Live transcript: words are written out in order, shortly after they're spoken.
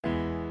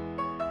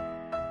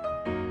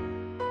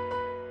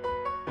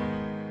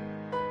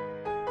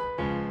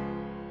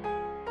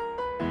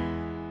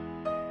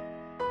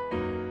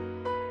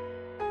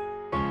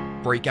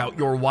Break out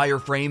your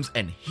wireframes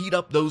and heat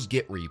up those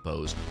Git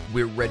repos.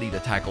 We're ready to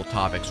tackle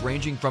topics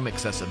ranging from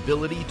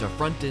accessibility to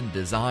front-end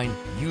design,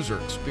 user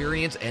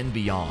experience, and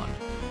beyond.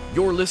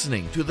 You're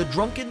listening to the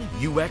Drunken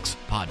UX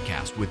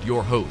podcast with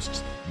your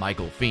hosts,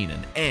 Michael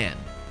Feenan and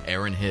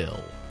Aaron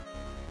Hill.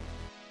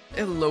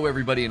 Hello,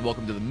 everybody, and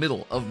welcome to the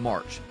middle of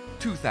March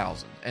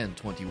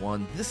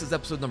 2021. This is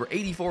episode number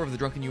 84 of the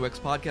Drunken UX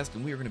podcast,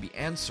 and we are going to be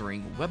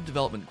answering web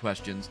development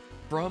questions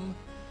from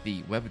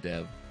the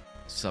WebDev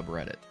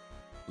subreddit.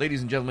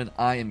 Ladies and gentlemen,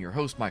 I am your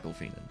host, Michael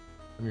Feenan.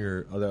 I'm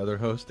your other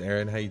host,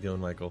 Aaron. How you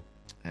doing, Michael?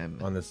 I'm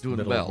on this doing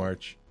middle well. of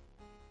March.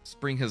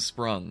 Spring has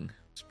sprung.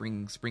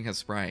 Spring has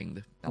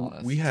sprang on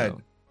us. We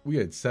had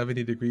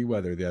 70-degree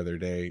weather the other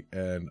day,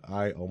 and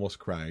I almost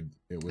cried.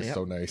 It was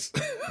so nice.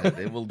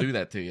 It will do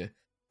that to you.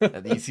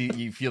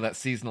 You feel that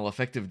seasonal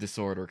affective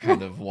disorder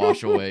kind of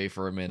wash away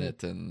for a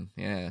minute, and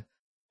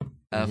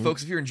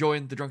folks, if you're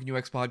enjoying the Drunken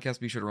UX podcast,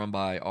 be sure to run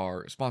by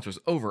our sponsors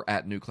over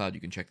at NewCloud.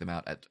 You can check them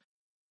out at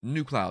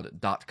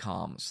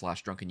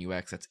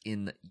newcloud.com/drunkenux. That's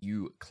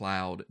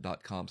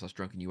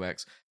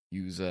nucloud.com/drunkenux.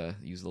 Use the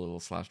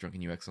little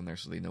 /drunkenux on there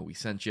so they know we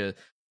sent you.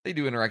 They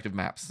do interactive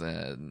maps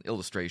and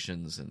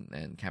illustrations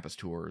and campus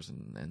tours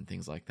and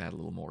things like that. A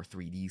little more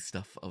 3D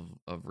stuff of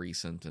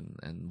recent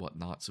and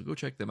whatnot. So go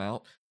check them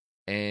out.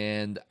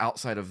 And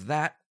outside of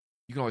that,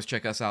 you can always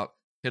check us out.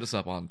 Hit us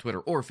up on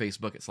Twitter or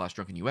Facebook at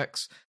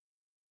 /drunkenux.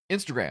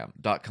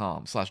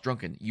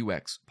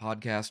 Instagram.com/drunkenux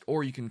podcast,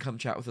 or you can come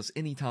chat with us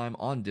anytime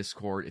on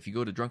Discord. If you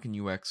go to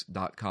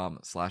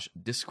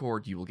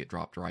drunkenux.com/Discord, you will get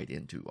dropped right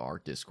into our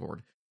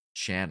Discord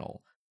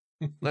channel.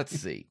 Let's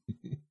see.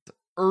 It's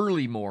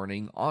early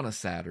morning on a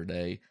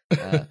Saturday.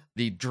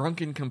 The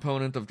drunken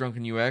component of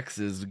Drunken UX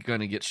is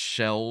going to get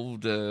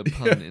shelved,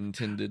 pun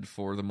intended,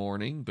 for the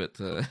morning, but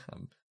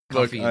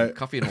coffee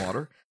and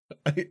water.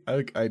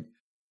 I'd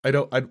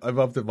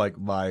love to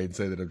lie and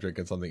say that I'm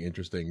drinking something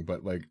interesting,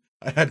 but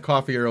I had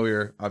coffee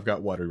earlier. I've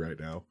got water right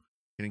now.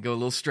 Gonna go a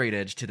little straight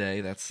edge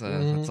today. That's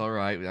all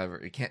right.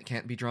 You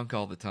can't be drunk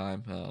all the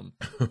time.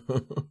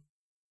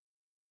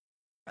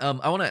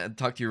 I want to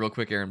talk to you real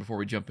quick, Aaron, before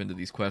we jump into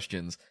these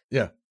questions.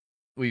 Yeah,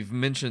 we've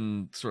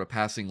mentioned sort of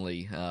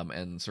passingly,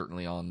 and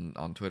certainly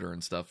on Twitter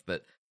and stuff,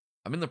 that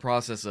I'm in the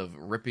process of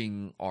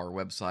ripping our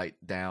website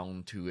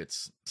down to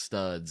its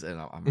studs, and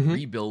I'm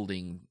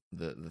rebuilding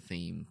the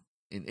theme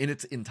in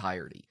its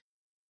entirety.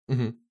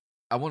 Mm-hmm.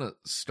 I want to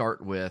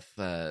start with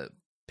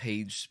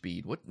page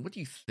speed. What do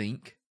you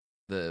think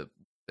and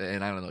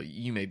I don't know,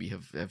 you maybe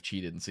have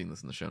cheated and seen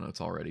this in the show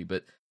notes already,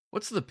 but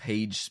what's the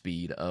page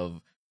speed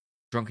of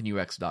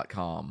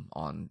drunkenux.com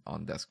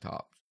on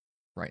desktop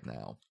right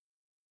now?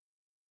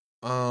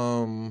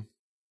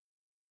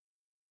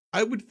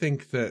 I would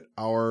think that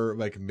our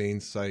main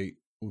site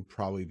would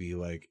probably be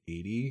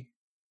 80.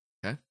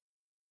 Okay.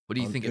 What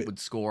do you think it would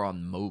score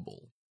on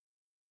mobile?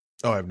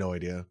 Oh, I have no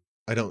idea.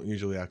 I don't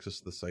usually access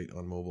the site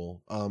on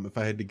mobile. If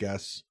I had to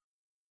guess,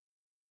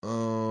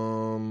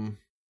 I'm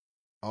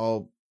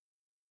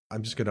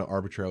just gonna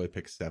arbitrarily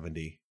pick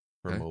 70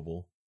 for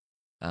mobile.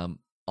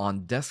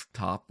 On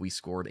desktop, we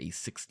scored a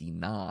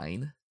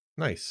 69.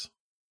 Nice.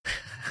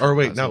 Or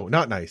wait, no,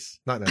 not nice.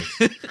 Not nice.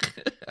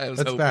 That's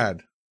hoping.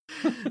 Bad.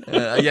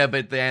 Yeah,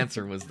 but the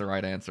answer was the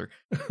right answer.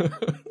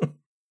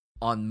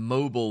 On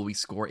mobile, we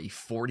score a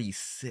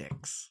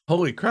 46.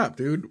 Holy crap,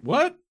 dude!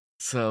 What?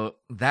 So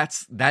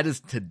that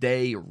is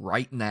today,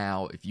 right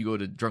now. If you go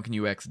to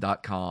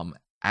drunkenux.com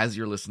as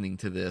you're listening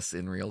to this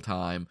in real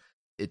time,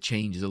 it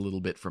changes a little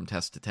bit from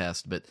test to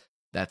test, but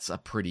that's a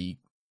pretty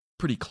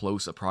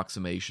close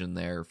approximation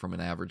there from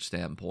an average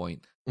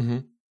standpoint.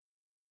 Mm-hmm.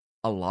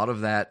 A lot of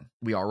that,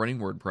 we are running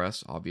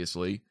WordPress,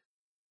 obviously.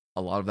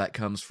 A lot of that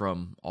comes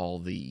from all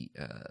the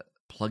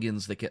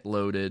plugins that get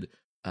loaded.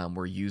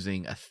 We're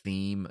using a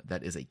theme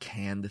that is a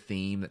canned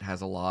theme that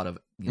has a lot of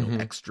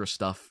extra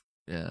stuff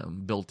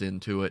built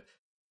into it.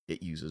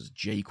 It uses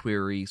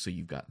jQuery, so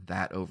you've got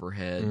that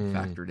overhead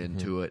factored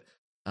into it.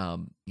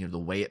 The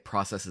way it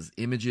processes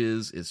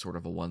images is sort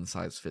of a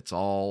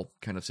one-size-fits-all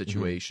kind of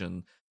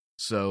situation.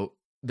 So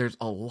there's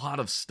a lot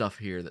of stuff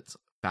here that's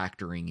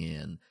factoring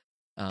in.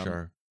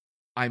 Sure.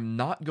 I'm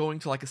not going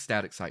to a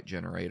static site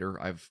generator.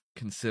 I've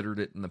considered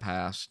it in the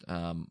past.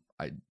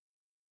 I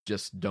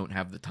just don't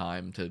have the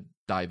time to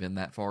dive in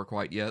that far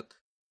quite yet.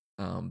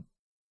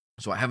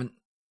 So I haven't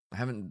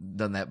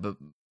done that, but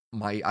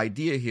my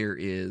idea here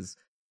is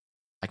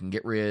I can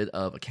get rid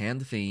of a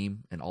canned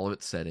theme and all of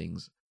its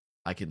settings.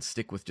 I can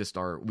stick with just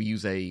we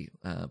use a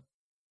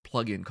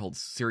plugin called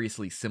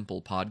Seriously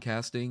Simple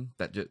Podcasting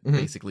that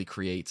basically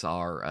creates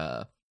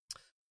our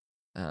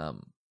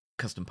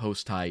custom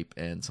post type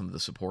and some of the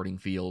supporting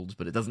fields,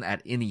 but it doesn't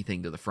add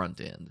anything to the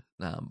front end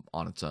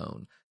on its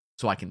own.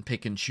 So I can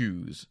pick and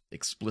choose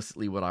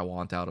explicitly what I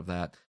want out of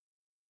that.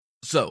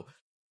 So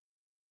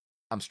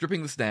I'm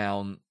stripping this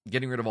down,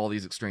 getting rid of all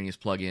these extraneous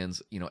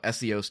plugins.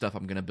 SEO stuff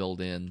I'm going to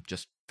build in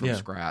just from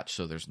scratch,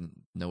 so there's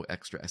no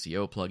extra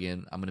SEO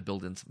plugin. I'm going to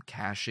build in some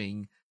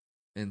caching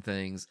and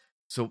things.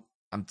 So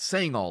I'm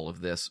saying all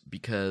of this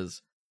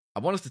because I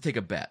want us to take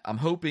a bet. I'm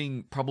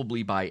hoping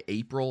probably by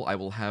April I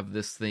will have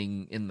this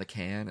thing in the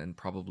can and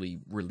probably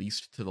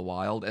released to the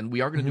wild. And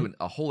we are going to do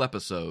a whole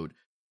episode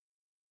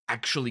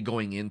actually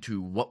going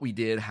into what we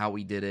did, how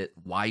we did it,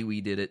 why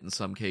we did it in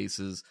some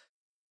cases.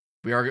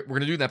 We're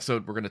going to do an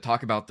episode. We're going to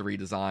talk about the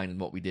redesign and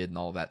what we did and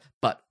all of that.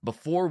 But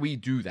before we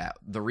do that,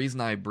 the reason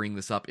I bring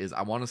this up is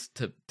I want us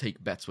to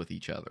take bets with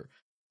each other.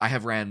 I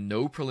have ran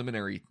no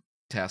preliminary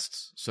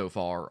tests so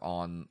far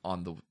on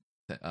the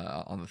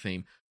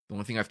theme. The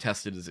only thing I've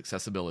tested is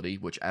accessibility,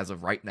 which as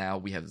of right now,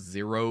 we have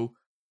 0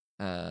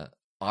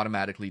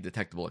 automatically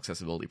detectable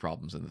accessibility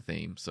problems in the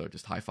theme. So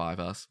just high five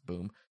us.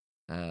 Boom.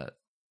 But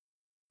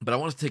I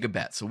want us to take a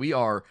bet. So we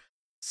are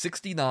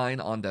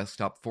 69 on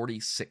desktop,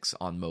 46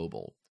 on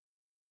mobile.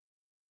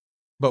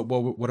 But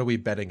what are we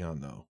betting on,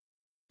 though?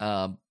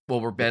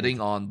 Well, we're betting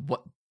on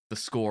what the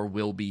score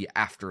will be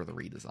after the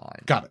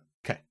redesign. Got it.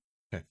 Okay.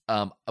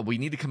 We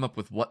need to come up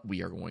with what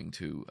we are going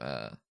to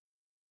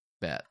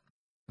bet.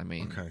 I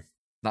mean, okay.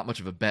 Not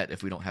much of a bet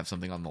if we don't have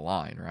something on the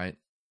line, right?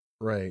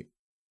 Right.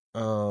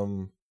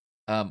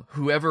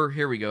 Whoever,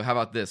 here we go. How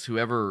about this?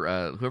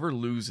 Whoever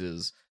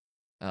loses,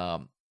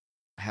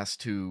 has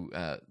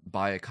to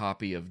buy a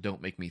copy of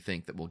Don't Make Me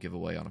Think that we'll give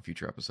away on a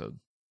future episode.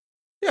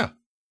 Yeah,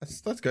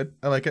 that's good.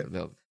 I like it.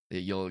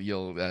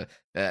 You'll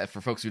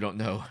for folks who don't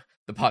know,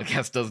 the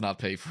podcast does not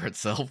pay for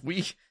itself.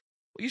 We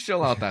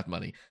shell out that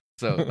money.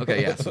 So,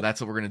 okay, yeah, so that's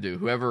what we're going to do.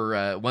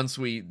 Whoever, once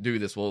we do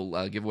this,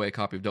 we'll give away a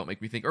copy of Don't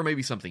Make Me Think, or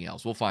maybe something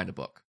else. We'll find a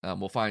book.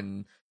 We'll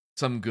find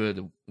some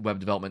good web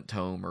development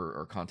tome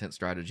or content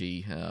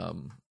strategy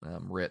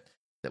writ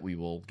that we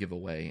will give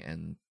away,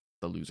 and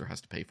the loser has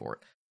to pay for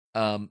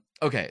it.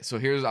 Okay, so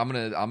I'm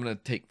gonna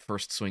take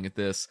first swing at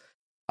this.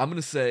 I'm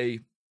gonna say,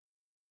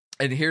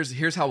 and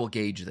here's how we'll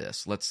gauge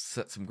this. Let's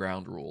set some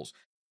ground rules.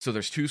 So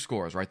there's 2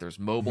 scores, right? There's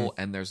mobile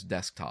and there's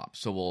desktop.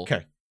 So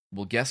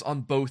we'll guess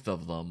on both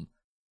of them,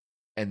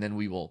 and then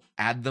we will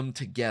add them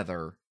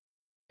together,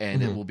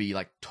 and it will be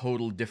like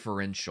total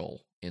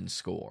differential in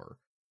score.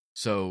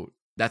 So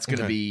that's going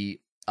to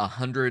be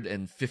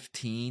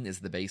 115 is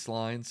the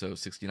baseline. So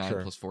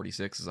 69 plus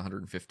 46 is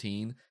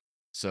 115.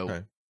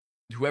 So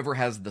whoever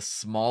has the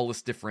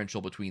smallest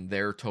differential between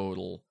their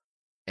total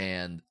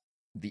and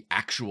the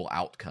actual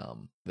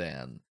outcome,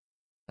 then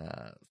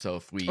so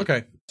if we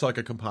so like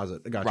a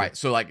composite, gotcha. Right?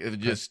 So like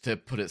just to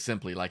put it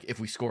simply, like if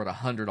we scored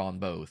 100 on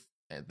both,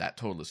 that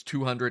total is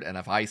 200. And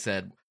if I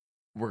said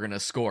we're gonna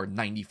score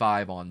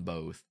 95 on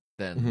both,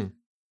 then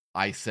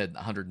I said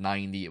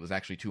 190. It was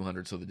actually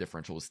 200, so the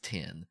differential was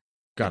 10.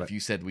 Got it. If you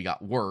said we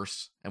got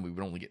worse and we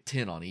would only get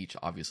 10 on each,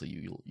 obviously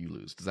you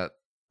lose. Does that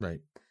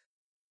right?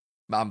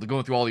 I'm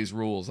going through all these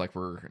rules like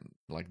we're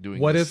like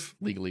doing this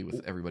legally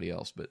with everybody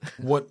else. But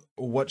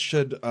what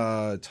should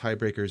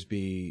tiebreakers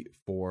be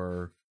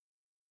for?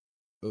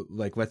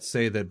 Like, let's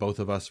say that both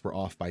of us were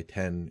off by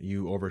 10.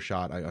 You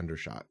overshot, I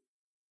undershot.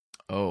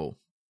 Oh,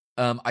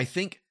 I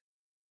think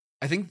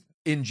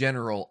in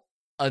general,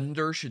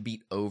 under should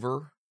beat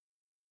over.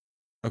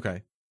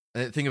 Okay.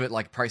 Think of it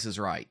like Price is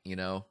Right, you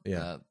know?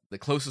 Yeah. The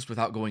closest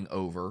without going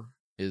over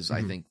is,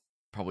 I think,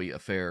 probably a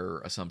fair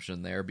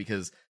assumption there,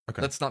 because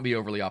let's not be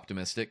overly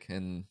optimistic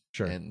and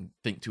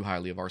think too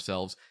highly of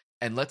ourselves.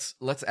 And let's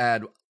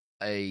add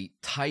a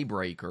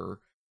tiebreaker,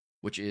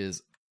 which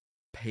is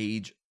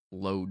page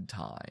load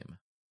time.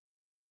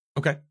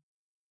 Okay.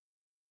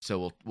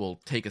 So we'll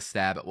take a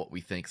stab at what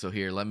we think. So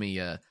here, let me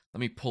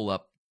pull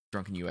up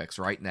Drunken UX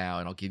right now,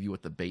 and I'll give you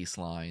what the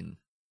baseline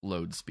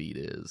load speed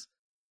is.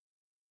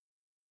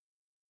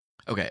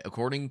 Okay,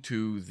 according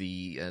to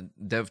the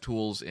dev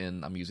tools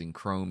I'm using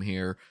Chrome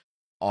here,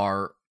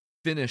 our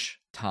finish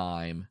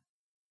time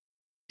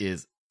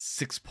is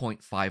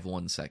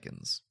 6.51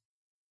 seconds.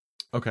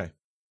 Okay.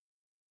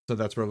 So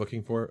that's what we're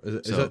looking for?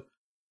 Is it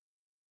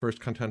first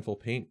contentful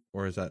paint,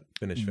 or is that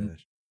finish?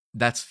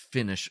 That's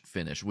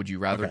finish. Would you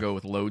rather go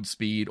with load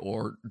speed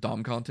or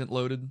DOM content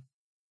loaded?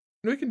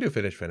 No, we can do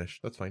finish.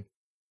 That's fine.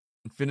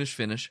 Finish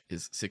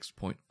is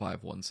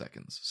 6.51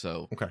 seconds.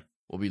 So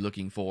we'll be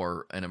looking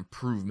for an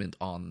improvement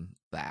on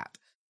that.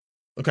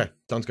 Okay,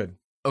 sounds good.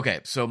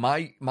 Okay, so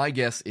my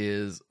guess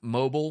is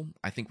mobile,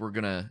 I think we're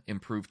going to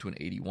improve to an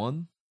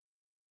 81.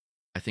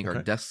 I think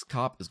our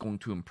desktop is going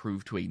to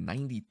improve to a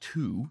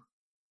 92.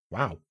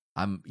 Wow.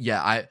 I'm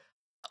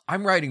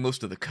writing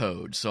most of the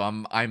code, so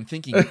I'm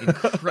thinking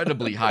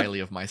incredibly highly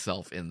of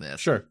myself in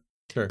this. Sure.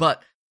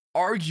 But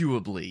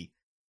arguably,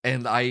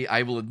 and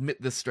I will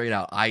admit this straight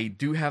out, I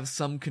do have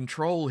some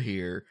control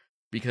here,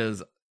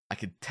 because I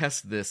could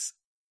test this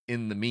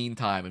in the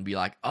meantime and be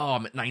like, oh,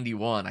 I'm at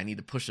 91. I need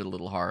to push it a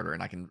little harder,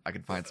 and I can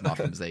find some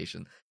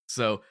optimization.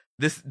 So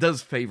this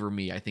does favor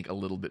me, I think, a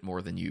little bit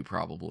more than you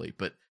probably,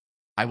 but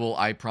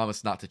I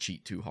promise not to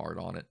cheat too hard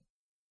on it.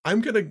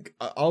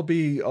 I'll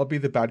be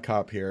the bad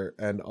cop here,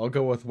 and I'll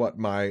go with what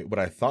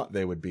I thought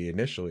they would be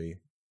initially,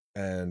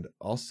 and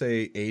I'll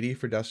say 80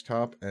 for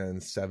desktop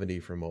and 70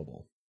 for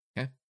mobile.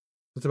 Okay.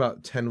 It's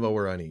about 10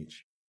 lower on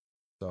each.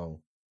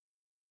 So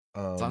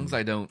as long as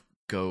I don't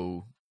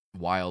go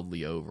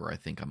wildly over, I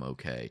think I'm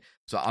okay.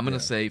 So I'm going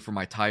to say for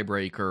my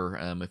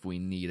tiebreaker, if we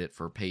need it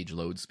for page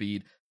load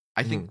speed,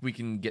 I think we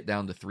can get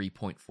down to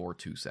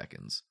 3.42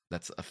 seconds.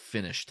 That's a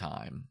finish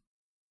time.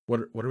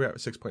 What are we at?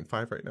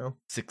 6.5 right now?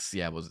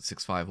 Was it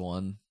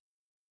 651?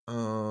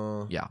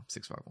 Yeah,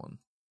 651.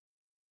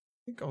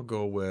 I think I'll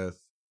go with.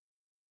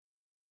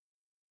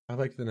 I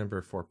like the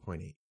number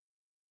 4.8.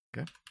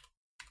 Okay.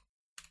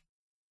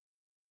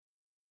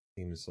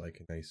 Seems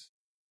like a nice.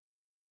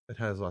 It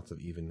has lots of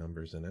even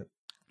numbers in it.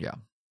 Yeah.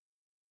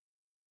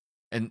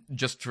 And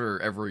just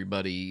for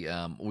everybody,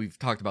 we've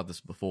talked about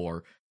this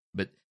before,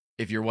 but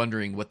if you're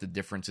wondering what the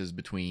difference is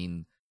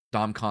between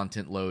DOM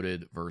content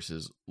loaded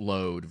versus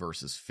load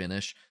versus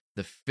finish,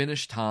 the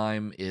finish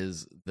time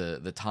is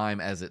the time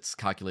as it's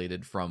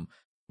calculated from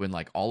when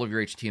like all of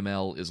your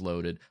HTML is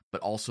loaded,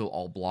 but also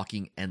all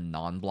blocking and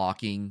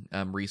non-blocking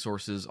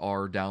resources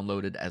are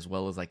downloaded, as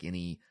well as like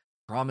any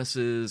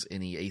promises,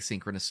 any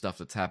asynchronous stuff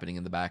that's happening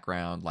in the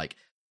background. Like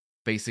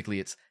basically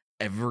it's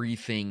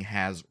everything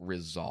has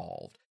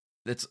resolved.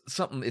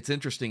 It's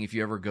interesting if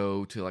you ever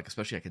go to like,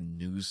 especially like a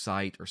news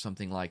site or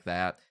something like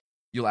that,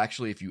 you'll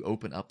actually, if you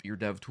open up your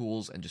dev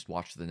tools and just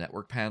watch the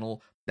network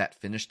panel, that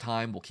finish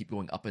time will keep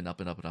going up and up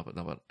and up and up and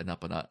up and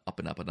up and up and up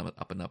and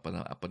up and up and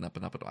up and up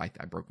and up.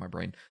 I broke my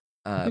brain.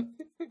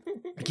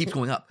 It keeps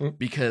going up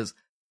because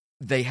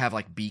they have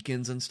like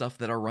beacons and stuff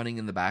that are running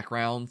in the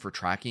background for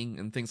tracking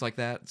and things like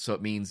that. So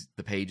it means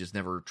the page is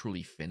never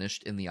truly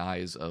finished in the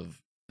eyes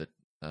of the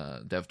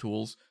dev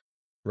tools.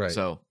 Right.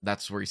 So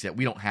that's where you see it.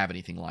 We don't have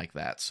anything like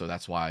that. So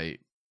that's why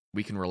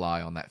we can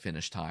rely on that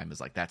finish time. Is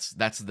like that's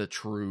the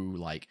true,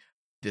 like,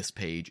 this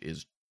page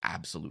is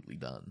absolutely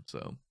done.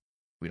 So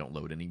we don't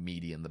load any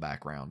media in the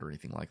background or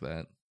anything like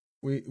that.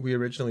 We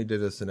originally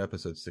did this in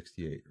episode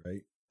 68,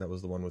 right? That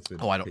was the one with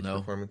the I don't page know.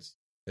 Performance.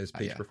 Is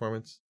page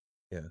performance?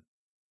 Yeah.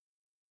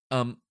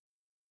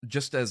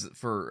 Just as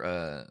for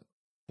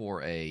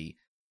a,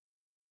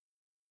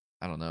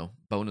 I don't know,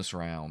 bonus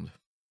round.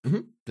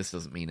 This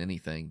doesn't mean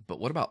anything, but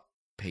what about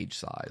page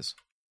size?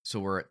 So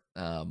we're at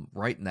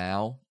right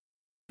now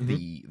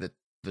the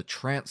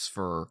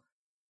transfer.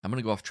 I'm going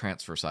to go off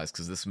transfer size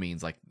because this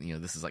means like,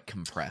 this is like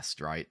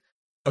compressed, right?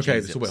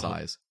 Okay, so wait,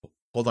 size.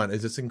 Hold on.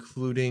 Is this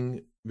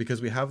including,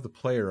 because we have the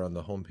player on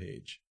the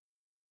homepage,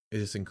 is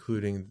this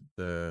including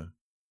the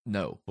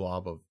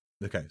blob of,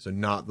 okay, so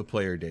not the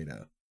player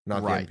data,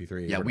 not right. the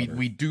MP3. Yeah,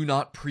 we do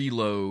not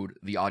preload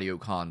the audio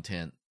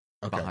content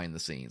behind the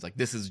scenes. Like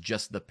this is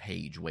just the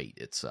page weight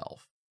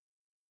itself.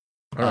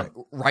 All right.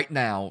 Right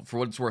now, for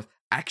what it's worth,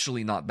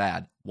 actually not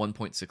bad.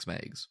 1.6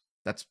 megs.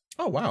 That's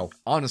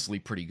honestly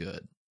pretty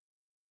good.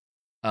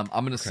 I'm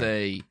going to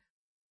say,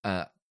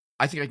 I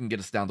think I can get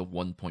us down to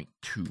 1.2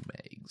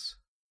 megs.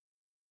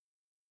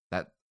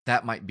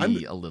 That might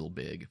be a little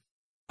big.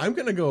 I'm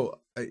going to go,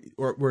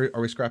 are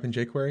we scrapping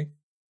jQuery?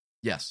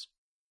 Yes.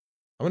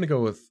 I'll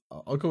go with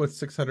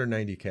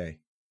 690K.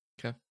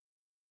 Okay.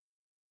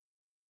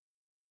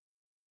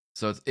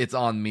 So it's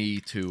on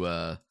me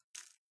to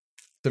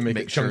make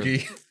it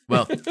chunky.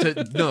 Well,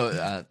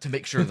 to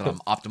make sure that I'm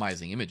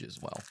optimizing images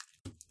well.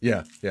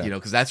 Yeah.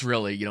 Because that's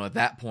really, at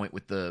that point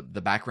with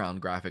the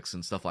background graphics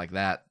and stuff like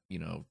that,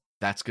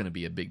 that's going to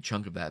be a big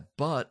chunk of that.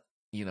 But,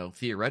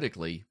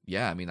 theoretically,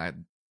 yeah, I mean, I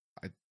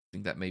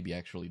think that may be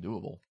actually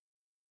doable.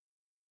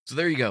 So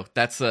there you go.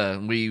 That's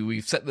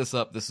we've set this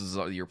up. This is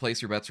your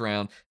place your bets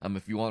round.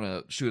 If you want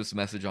to shoot us a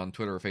message on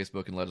Twitter or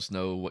Facebook and let us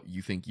know what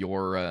you think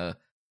your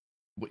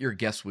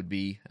guess would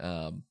be.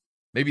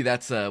 Maybe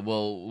that's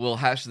we'll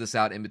hash this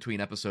out in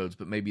between episodes,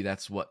 but maybe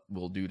that's what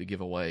we'll do to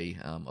give away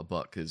a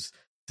buck, is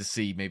to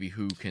see maybe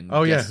who can.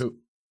 Oh guess, yeah,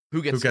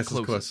 who gets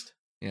closest. Close.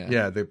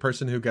 Yeah, the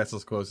person who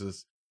guesses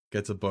closest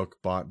gets a book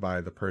bought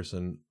by the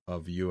person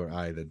of you or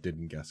I that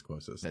didn't guess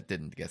closest.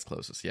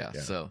 Yeah.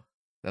 So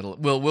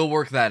we'll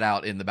work that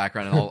out in the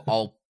background, and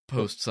I'll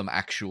post some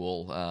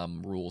actual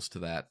rules to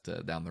that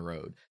down the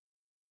road.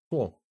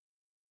 Cool.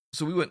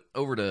 So we went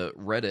over to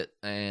Reddit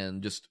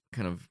and just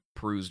kind of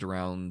perused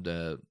around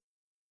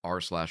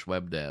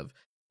r/WebDev,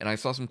 and I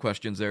saw some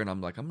questions there, and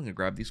I'm like, I'm going to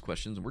grab these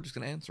questions and we're just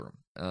going to answer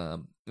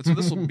them. And so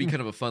this will be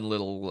kind of a fun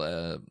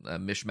little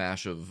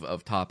mishmash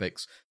of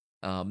topics.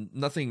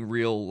 Nothing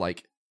real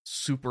like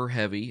super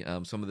heavy.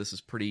 Some of this is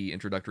pretty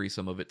introductory,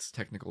 some of it's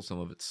technical, some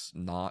of it's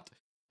not.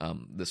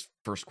 This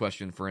first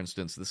question, for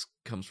instance, this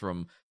comes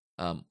from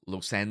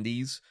Los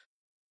Andes.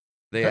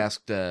 They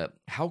asked,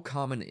 how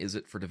common is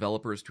it for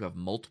developers to have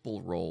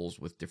multiple roles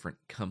with different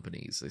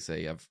companies? They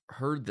say, I've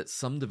heard that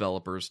some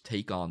developers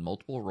take on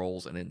multiple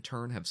roles and in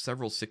turn have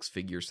several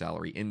six-figure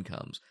salary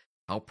incomes.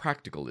 How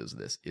practical is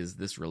this? Is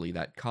this really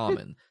that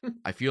common?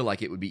 I feel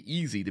like it would be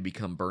easy to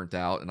become burnt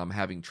out, and I'm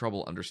having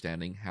trouble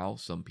understanding how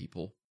some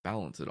people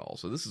balance it all.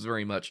 So this is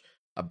very much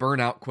a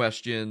burnout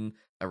question,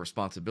 a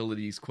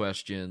responsibilities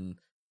question.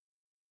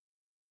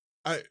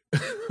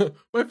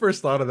 My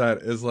first thought of that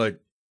is like,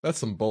 that's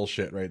some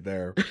bullshit right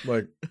there.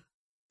 Like,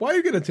 why are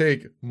you going to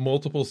take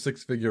multiple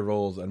six-figure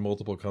roles and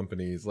multiple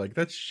companies? Like,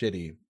 that's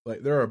shitty.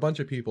 Like, there are a bunch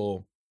of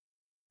people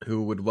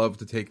who would love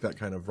to take that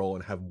kind of role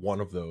and have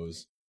one of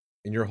those,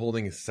 and you're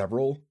holding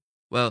several.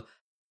 Well,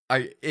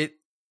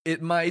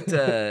 it might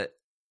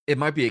it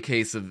might be a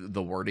case of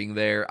the wording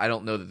there. I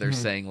don't know that they're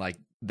saying like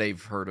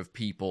they've heard of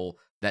people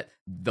that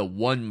the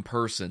one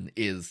person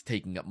is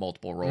taking up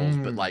multiple roles,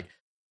 but like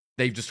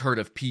they've just heard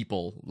of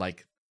people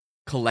like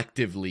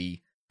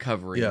collectively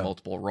covering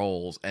multiple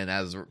roles. And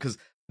because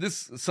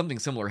something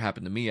similar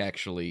happened to me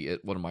actually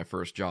at one of my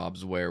first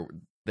jobs where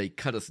they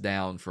cut us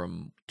down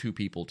from 2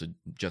 people to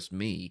just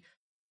me,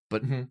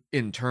 but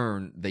in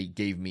turn they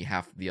gave me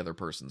half the other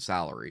person's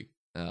salary.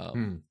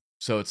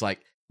 So it's like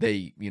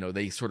they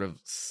sort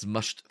of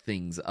smushed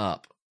things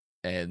up,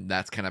 and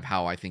that's kind of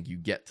how I think you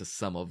get to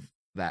some of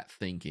that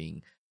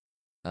thinking.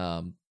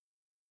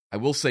 I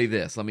will say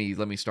this. Let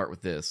me start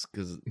with this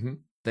because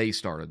they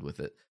started with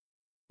it.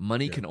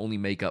 Money can only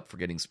make up for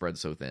getting spread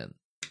so thin.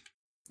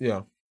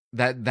 Yeah.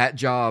 That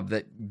job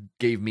that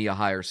gave me a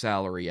higher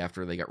salary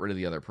after they got rid of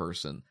the other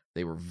person,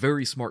 they were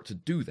very smart to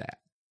do that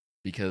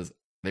because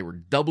they were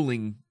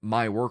doubling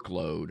my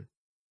workload,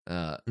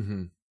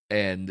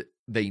 and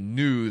they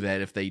knew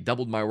that if they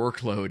doubled my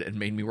workload and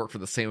made me work for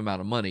the same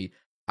amount of money,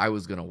 I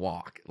was going to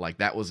walk. Like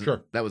that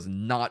was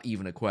not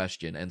even a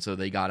question. And so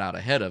they got out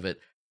ahead of it.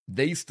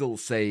 They still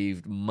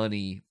saved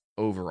money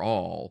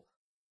overall,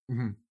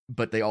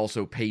 but they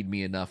also paid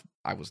me enough.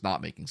 I was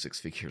not making 6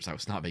 figures. I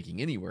was not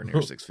making anywhere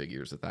near 6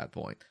 figures at that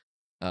point.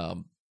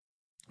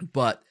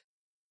 But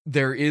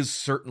there is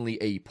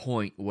certainly a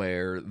point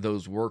where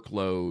those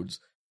workloads,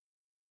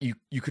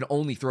 you can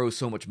only throw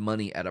so much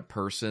money at a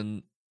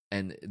person.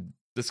 And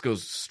this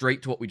goes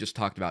straight to what we just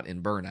talked about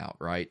in burnout,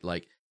 right?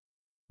 Like,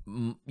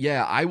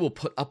 yeah, I will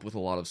put up with a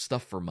lot of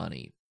stuff for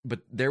money, but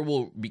there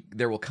will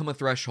come a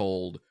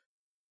threshold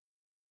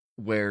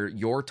where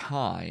your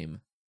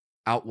time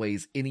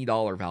outweighs any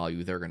dollar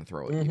value they're going to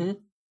throw at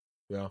you.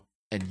 Yeah.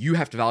 And you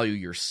have to value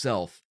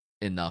yourself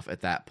enough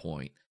at that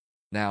point.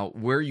 Now,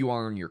 where you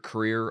are in your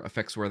career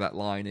affects where that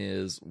line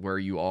is, where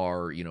you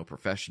are,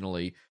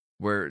 professionally,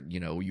 where,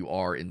 you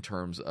are in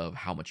terms of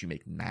how much you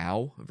make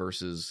now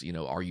versus,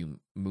 are you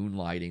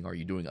moonlighting? Are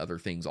you doing other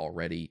things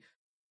already?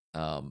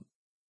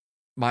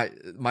 My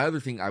other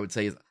thing I would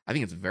say is I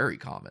think it's very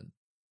common.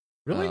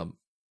 Really?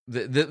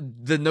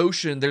 The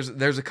notion,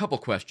 there's a couple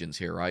questions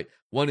here, right?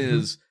 One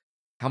is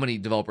how many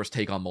developers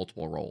take on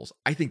multiple roles.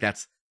 I think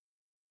that's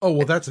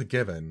that's a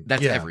given.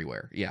 That's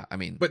everywhere. Yeah, I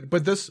mean, what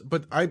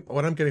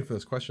I'm getting from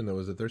this question though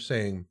is that they're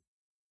saying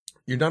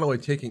you're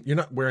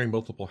not wearing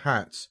multiple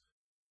hats,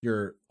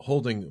 you're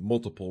holding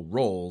multiple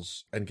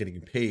roles and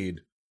getting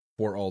paid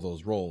for all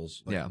those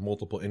roles, like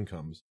multiple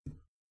incomes.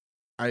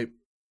 I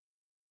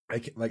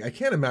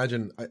can't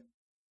imagine.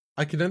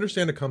 I can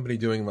understand a company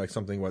doing like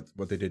something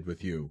what they did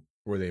with you,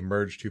 where they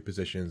merged 2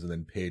 positions and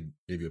then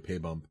gave you a pay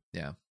bump.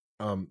 Yeah.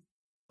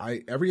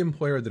 Every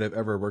employer that I've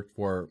ever worked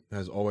for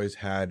has always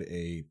had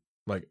a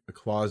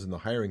clause in the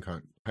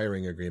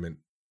hiring agreement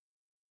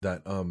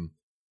that I'm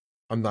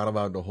not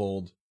allowed to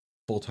hold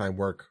full-time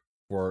work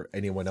for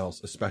anyone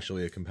else,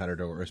 especially a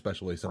competitor or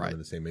especially someone in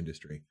the same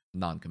industry.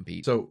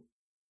 Non-compete. So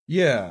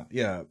yeah.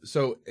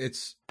 So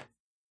it's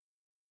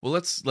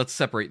let's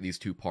separate these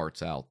 2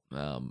 parts out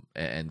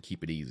and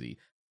keep it easy.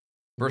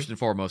 First and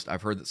foremost,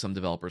 I've heard that some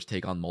developers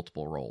take on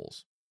multiple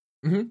roles.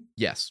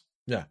 Yes.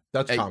 Yeah,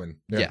 that's common.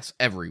 Yeah. Yes,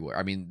 everywhere.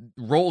 I mean,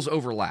 roles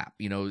overlap,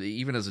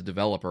 even as a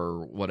developer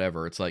or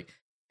whatever, it's like,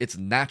 it's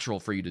natural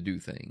for you to do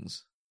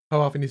things. How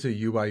often do you say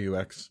UI,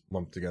 UX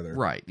lumped together?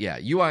 Right, yeah.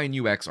 UI and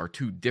UX are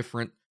 2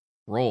 different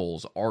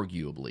roles,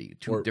 arguably,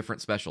 2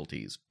 different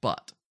specialties,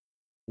 but...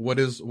 What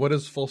is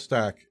full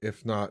stack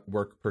if not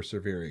work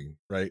persevering,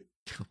 right?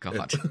 Oh,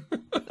 God.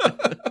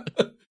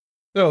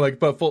 No,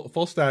 but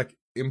full stack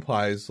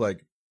implies,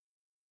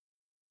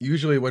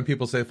 usually when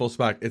people say full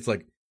stack, it's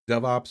like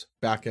DevOps,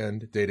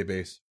 backend,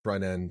 database,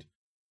 front end,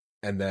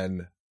 and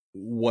then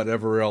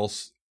whatever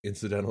else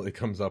incidentally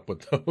comes up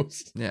with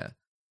those. Yeah.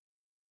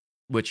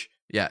 Which,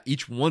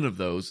 each one of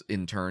those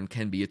in turn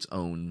can be its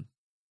own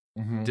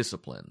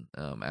discipline,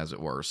 as it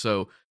were.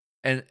 So,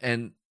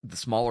 and the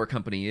smaller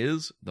company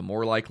is, the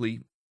more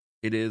likely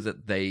it is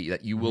that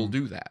you will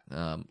do that.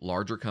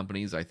 Larger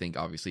companies, I think,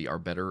 obviously are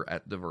better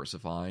at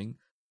diversifying.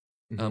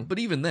 But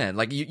even then,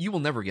 you will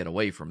never get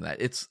away from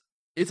that. It's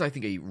I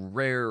think a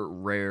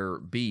rare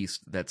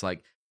beast that's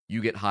like you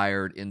get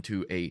hired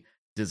into a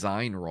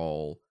design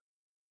role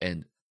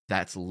and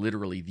that's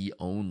literally the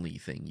only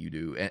thing you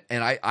do.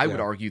 And I would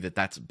argue that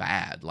that's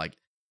bad. Like,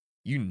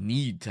 you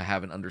need to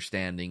have an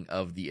understanding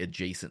of the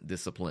adjacent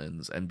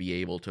disciplines and be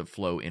able to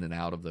flow in and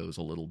out of those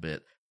a little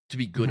bit to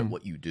be good at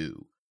what you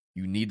do.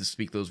 You need to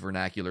speak those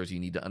vernaculars.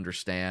 You need to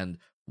understand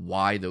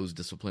why those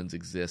disciplines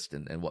exist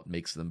and what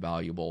makes them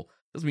valuable.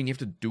 Doesn't mean you have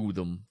to do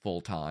them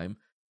full time.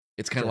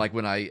 It's kind of like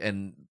when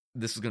and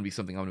this is going to be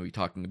something I'm going to be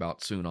talking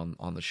about soon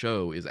on the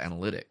show, is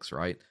analytics,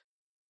 right?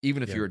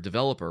 Even if you're a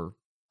developer,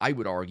 I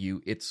would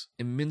argue it's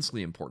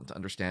immensely important to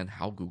understand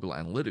how Google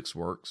Analytics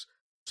works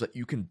so that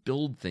you can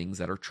build things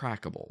that are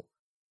trackable.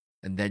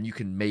 And then you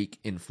can make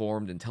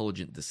informed,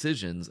 intelligent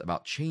decisions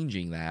about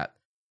changing that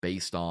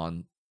based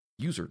on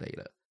user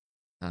data.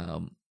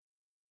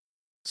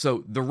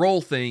 So the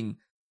role thing,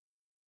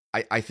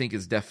 I think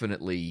is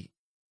definitely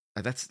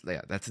that's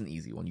an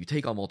easy one. You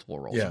take on multiple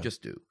roles. Yeah. You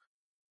just do.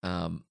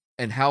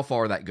 And how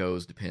far that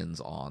goes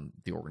depends on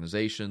the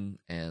organization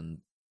and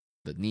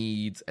the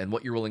needs and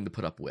what you're willing to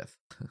put up with,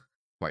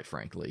 quite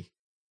frankly.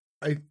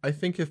 I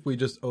think if we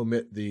just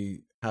omit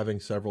the having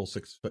several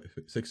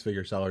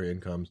six-figure salary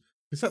incomes,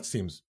 because that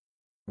seems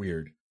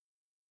weird.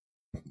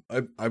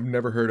 I've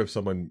never heard of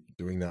someone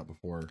doing that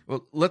before.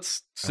 Well,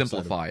 let's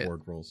simplify it.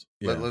 Board roles.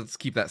 Yeah. Let's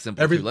keep that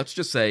simple. Let's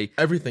just say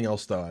everything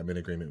else, though, I'm in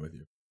agreement with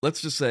you. Let's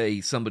just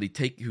say somebody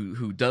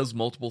who does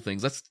multiple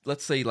things.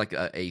 Let's say like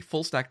a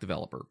full stack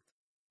developer.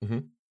 Mm-hmm.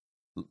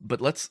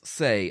 But let's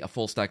say a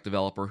full stack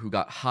developer who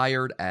got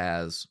hired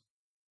as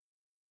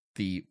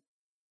the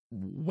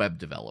web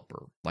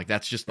developer. Like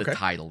that's just the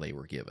title they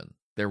were given.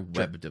 They're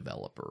web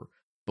developer.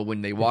 But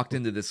when they walked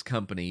into this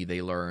company,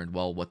 they learned,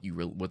 well, what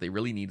they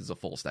really need is a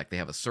full stack. They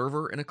have a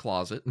server in a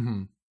closet,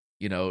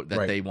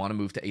 that they want to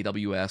move to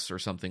AWS or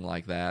something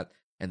like that,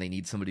 and they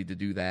need somebody to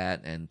do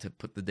that and to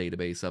put the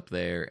database up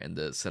there and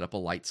to set up a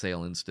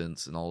Lightsail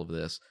instance and all of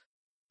this.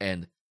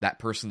 And that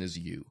person is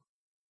you.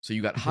 So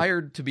you got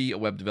hired to be a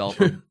web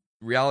developer.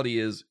 Reality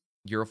is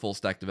you're a full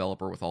stack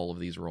developer with all of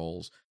these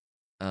roles.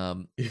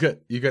 You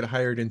get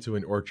hired into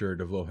an orchard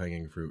of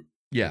low-hanging fruit.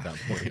 Yeah, at that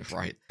point.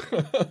 Right.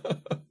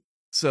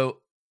 So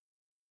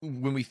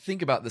when we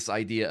think about this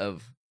idea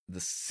of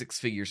the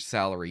six-figure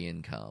salary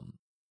income,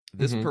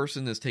 this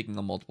person is taking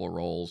on multiple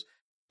roles.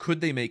 Could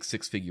they make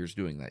six figures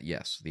doing that?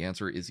 Yes. The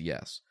answer is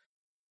yes.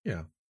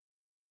 Yeah.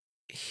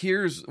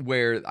 Here's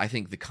where I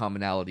think the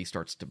commonality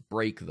starts to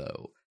break,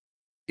 though.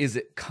 Is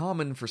it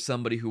common for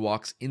somebody who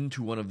walks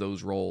into one of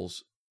those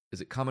roles, is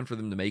it common for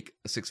them to make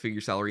a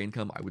six-figure salary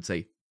income? I would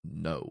say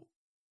no.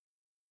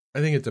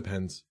 I think it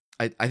depends.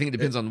 I think it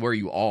depends on where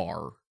you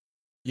are.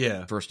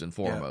 Yeah. First and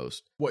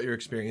foremost. Yeah. What your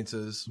experience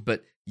is.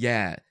 But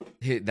yeah,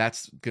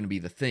 that's going to be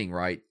the thing,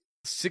 right?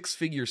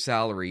 Six-figure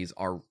salaries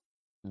are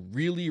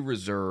really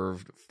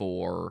reserved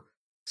for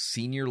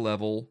senior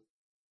level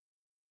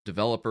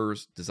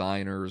developers,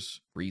 designers,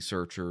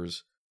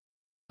 researchers.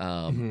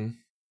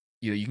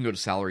 You can go to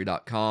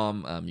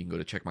salary.com. You can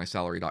go to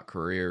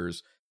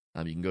checkmysalary.careers.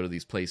 You can go to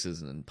these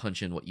places and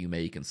punch in what you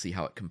make and see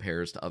how it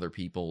compares to other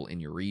people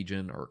in your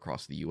region or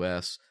across the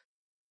US.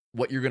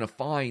 What you're going to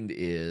find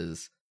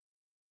is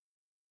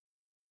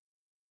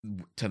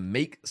to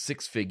make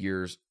six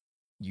figures,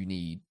 you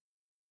need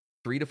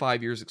 3 to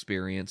 5 years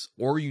experience,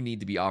 or you need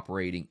to be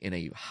operating in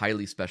a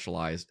highly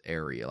specialized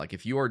area. Like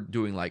if you are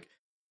doing like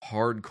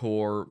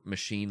hardcore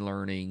machine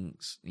learning,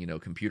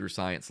 computer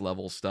science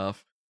level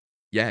stuff,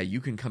 yeah,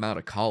 you can come out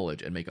of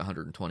college and make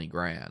 120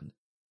 grand.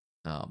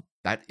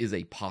 That is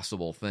a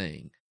possible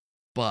thing,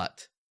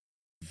 but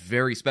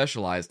very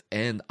specialized.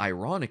 And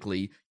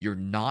ironically, you're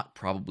not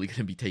probably going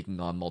to be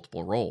taking on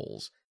multiple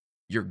roles.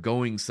 You're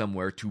going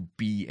somewhere to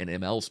be an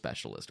ML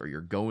specialist, or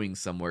you're going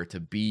somewhere to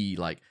be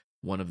like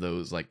one of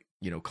those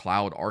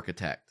cloud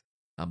architect.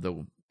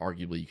 Though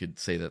arguably you could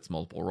say that's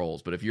multiple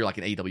roles. But if you're like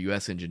an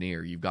AWS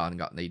engineer, you've got an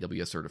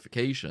AWS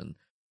certification.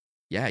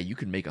 Yeah, you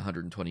can make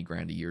 120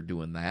 grand a year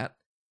doing that.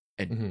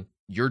 And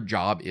your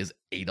job is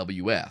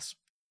AWS.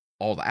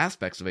 All the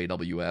aspects of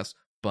AWS,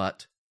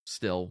 but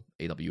still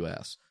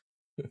AWS.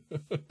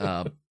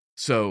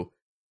 So,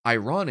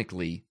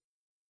 ironically,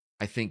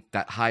 I think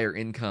that higher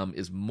income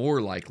is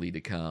more likely to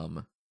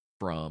come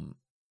from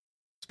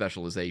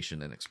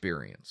specialization and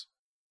experience,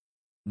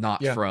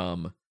 not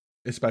from...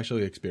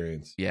 Especially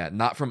experience. Yeah,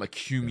 not from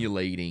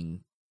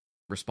accumulating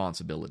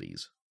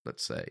responsibilities,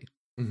 let's say.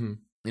 In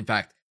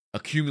fact,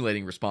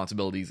 accumulating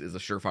responsibilities is a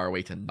surefire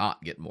way to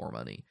not get more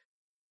money.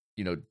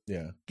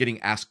 Getting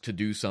asked to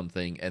do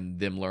something and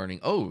them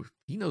learning, oh,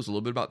 he knows a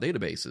little bit about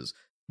databases.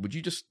 Would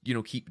you just,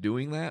 keep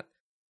doing that?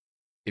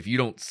 If you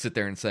don't sit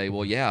there and say,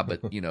 well, yeah,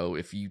 but,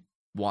 if you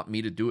want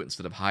me to do it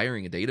instead of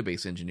hiring a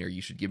database engineer,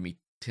 you should give me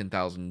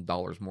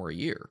 $10,000 more a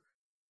year.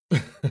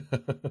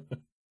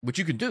 Which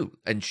you can do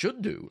and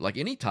should do, like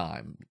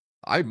anytime.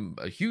 I'm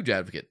a huge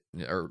advocate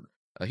or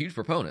a huge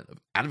proponent of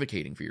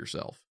advocating for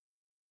yourself.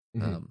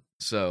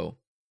 So,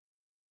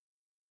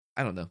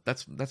 I don't know.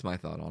 That's my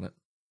thought on it.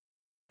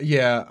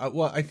 Yeah,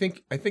 well, I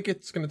think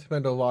it's going to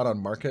depend a lot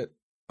on market.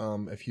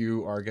 If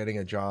you are getting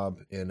a job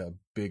in a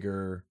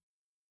bigger,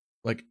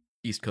 like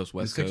East Coast,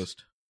 West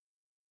Coast,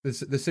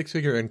 the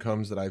six-figure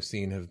incomes that I've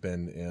seen have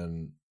been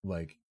in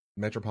like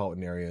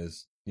metropolitan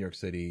areas, New York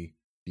City,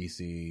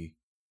 DC,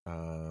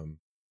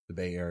 the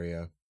Bay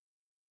Area,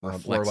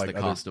 reflects or like the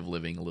cost of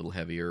living a little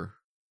heavier.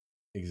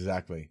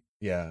 Exactly.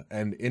 Yeah,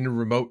 and in a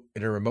remote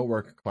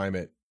work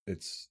climate,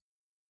 it's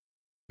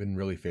been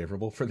really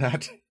favorable for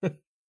that.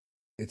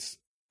 It's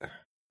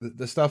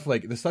the stuff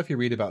you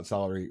read about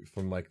salary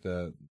from like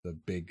the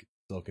big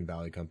Silicon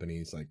Valley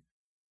companies, like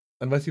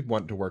unless you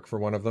want to work for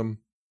one of them,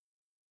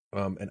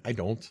 and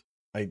I'm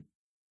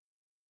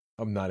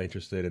not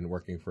interested in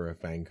working for a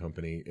FAANG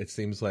company. It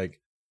seems like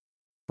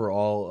for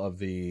all of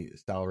the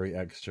salary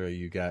extra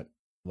you get,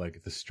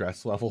 like the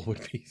stress level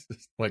would be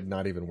just, like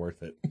not even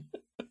worth it.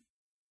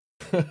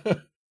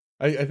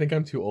 I think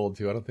I'm too old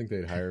too. I don't think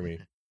they'd hire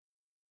me.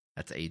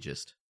 That's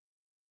ageist.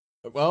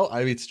 Well, I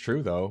mean, it's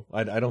true though.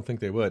 I don't think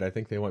they would. I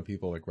think they want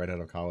people like right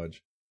out of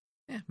college.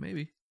 Yeah,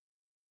 maybe.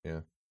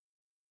 Yeah.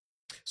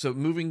 So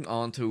moving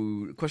on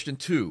to question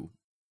 2.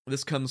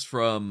 This comes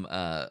from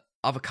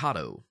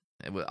Avocado.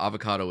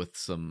 Avocado with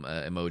some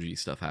emoji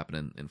stuff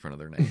happening in front of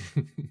their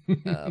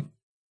name.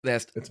 They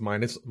asked, it's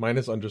minus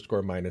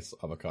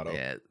avocado.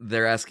 Yeah,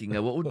 they're asking,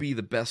 what would be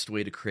the best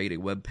way to create a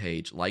web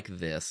page like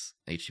this,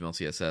 HTML,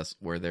 CSS,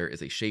 where there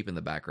is a shape in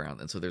the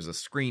background? And so there's a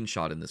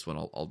screenshot in this one.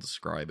 I'll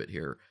describe it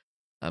here.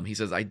 He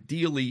says,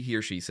 he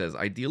or she says,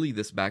 ideally,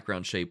 this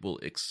background shape will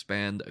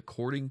expand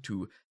according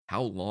to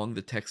how long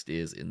the text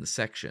is in the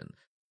section.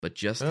 But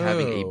just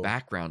having a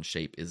background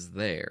shape is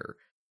there.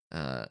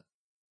 I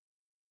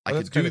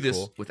could do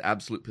this with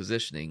absolute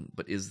positioning,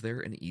 but is there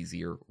an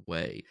easier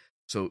way?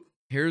 So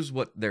here's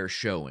what they're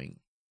showing.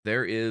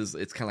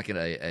 It's kind of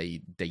like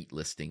a date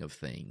listing of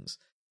things.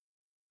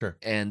 Sure.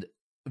 And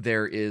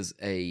there is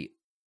a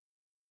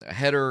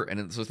header.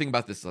 And so think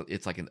about this.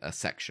 It's like a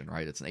section,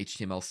 right? It's an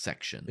HTML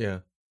section.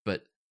 Yeah.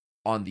 But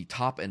on the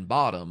top and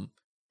bottom,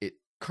 it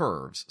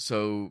curves.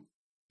 So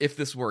if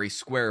this were a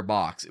square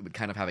box, it would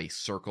kind of have a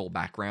circle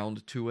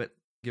background to it,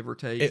 give or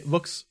take. It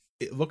looks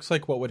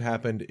like what would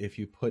happen if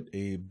you put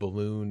a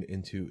balloon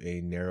into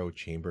a narrow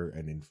chamber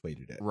and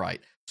inflated it.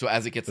 Right. So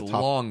as it gets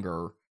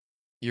longer,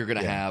 you're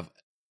gonna have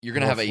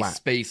a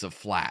space of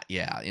flat,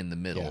 in the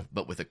middle,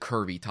 but with a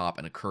curvy top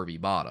and a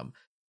curvy bottom.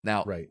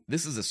 Now,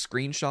 This is a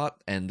screenshot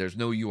and there's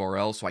no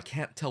URL, so I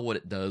can't tell what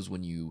it does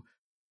when you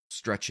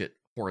stretch it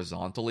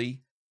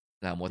horizontally.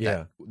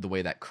 The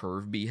way that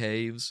curve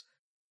behaves.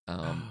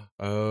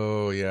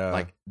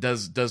 Like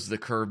does the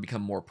curve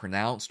become more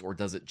pronounced, or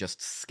does it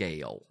just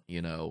scale?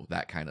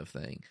 That kind of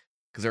thing.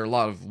 Because there are a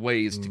lot of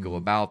ways to go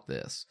about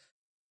this.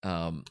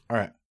 All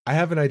right, I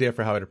have an idea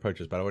for how it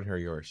approaches, but I want to hear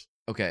yours.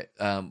 Okay,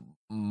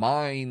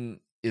 mine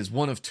is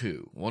one of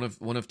two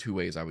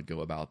ways I would go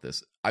about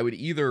this. I would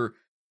either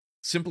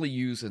simply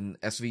use an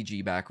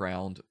SVG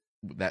background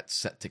that's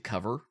set to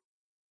cover,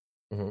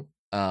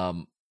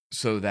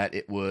 so that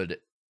it would,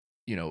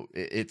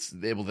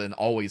 it will then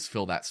always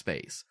fill that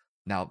space.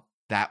 Now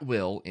that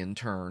will in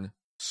turn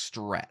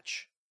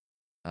stretch.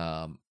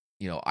 The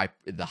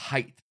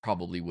height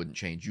probably wouldn't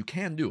change. You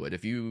can do it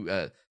if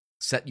you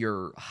set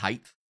your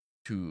height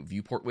to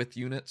viewport width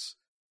units.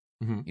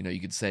 You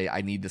could say,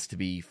 I need this to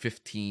be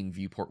 15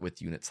 viewport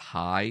width units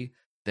high.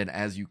 Then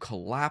as you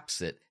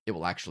collapse it, it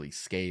will actually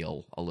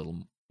scale a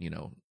little,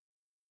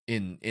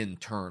 in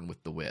turn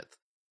with the width.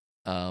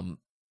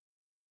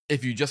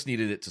 If you just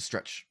needed it to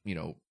stretch,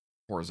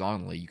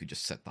 horizontally, you could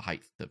just set the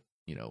height to,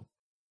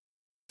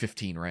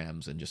 15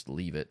 rams and just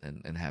leave it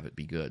and have it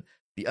be good.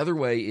 The other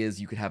way is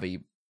you could have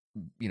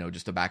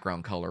just a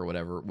background color or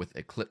whatever with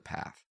a clip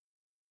path,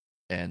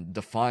 and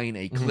define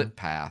a clip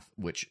path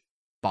which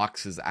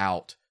boxes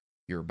out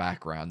your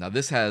background. Now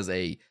this has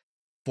a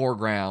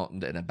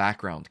foreground and a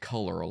background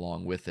color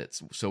along with it.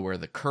 So where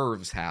the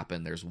curves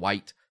happen, there's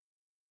white.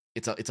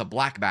 It's a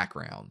black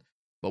background,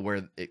 but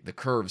where the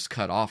curves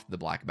cut off the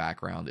black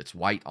background, it's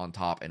white on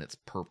top and it's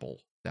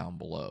purple down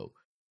below.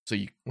 So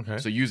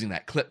using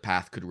that clip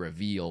path could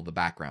reveal the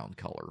background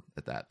color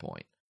at that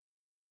point.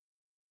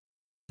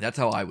 That's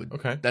how I would.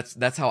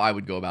 That's how I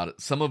would go about it.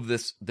 Some of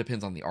this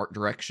depends on the art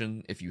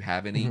direction, if you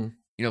have any.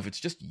 If it's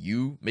just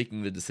you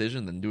making the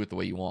decision, then do it the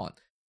way you want.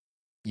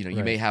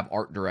 You may have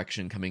art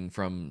direction coming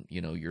from,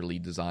 your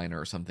lead designer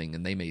or something,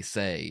 and they may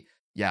say,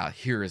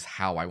 here is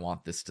how I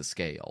want this to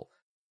scale,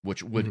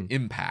 which would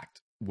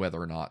impact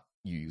whether or not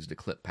you used a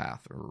clip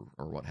path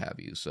or what have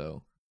you.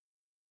 So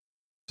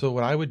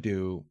what I would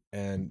do,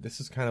 and this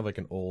is kind of like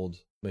an old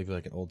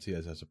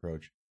CSS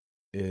approach,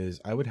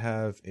 is I would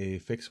have a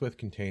fixed width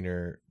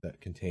container that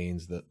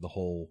contains the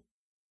whole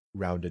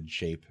rounded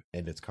shape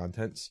and its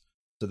contents,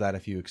 so that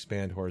if you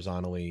expand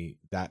horizontally,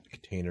 that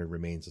container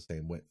remains the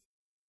same width.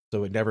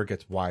 So it never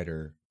gets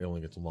wider, it only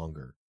gets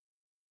longer.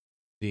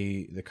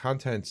 The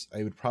contents,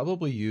 I would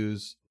probably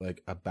use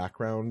like a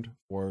background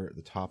for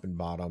the top and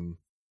bottom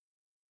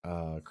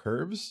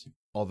curves,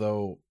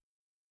 although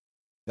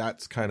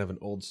that's kind of an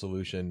old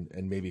solution,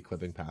 and maybe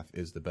clipping path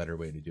is the better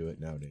way to do it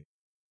nowadays.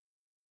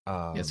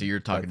 So you're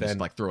talking just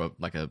like throw a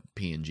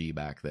PNG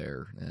back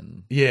there,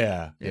 and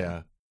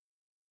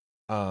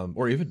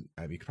or even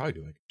you could probably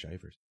do like a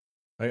GIF or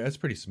something. That's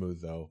pretty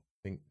smooth though,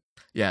 I think.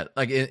 Yeah,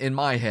 like in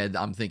my head,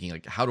 I'm thinking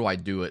like, how do I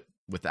do it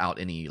without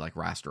any like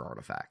raster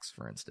artifacts,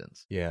 for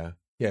instance? Yeah,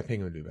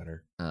 Ping would be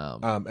better.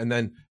 And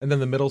then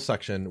the middle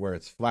section where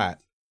it's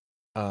flat,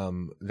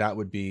 that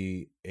would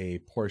be a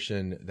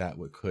portion that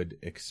could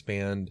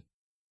expand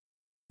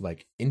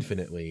like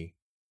infinitely,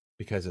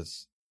 because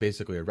it's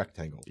basically a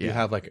rectangle. You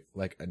have like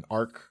an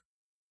arc,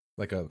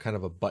 like a kind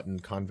of a button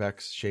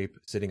convex shape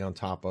sitting on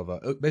top of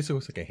it basically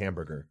looks like a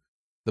hamburger.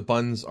 The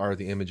buns are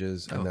the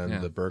images, and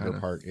the burger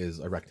part is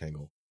a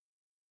rectangle.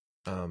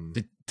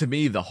 To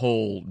me, the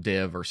whole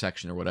div or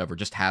section or whatever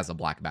just has a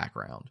black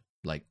background.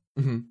 Like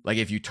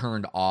if you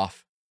turned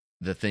off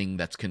the thing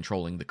that's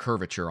controlling the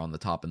curvature on the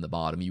top and the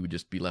bottom, you would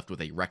just be left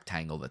with a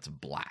rectangle that's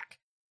black.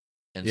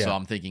 And so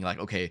I'm thinking like,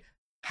 okay,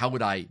 how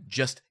would I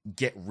just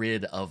get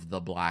rid of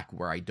the black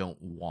where I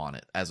don't want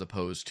it, as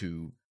opposed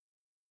to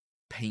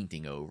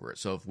painting over it.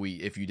 So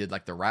if you did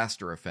like the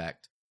raster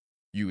effect,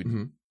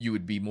 you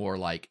would be more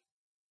like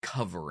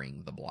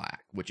covering the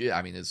black, which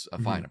I mean is a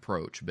fine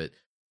approach, but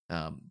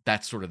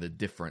that's sort of the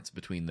difference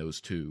between those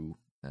two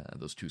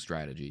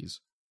strategies.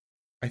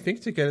 I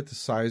think to get it to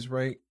size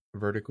right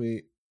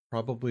vertically,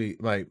 probably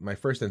my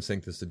first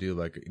instinct is to do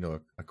like, you know,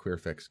 a clear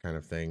fix kind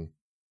of thing,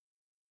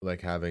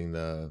 like having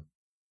the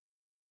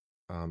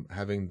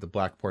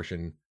black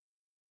portion,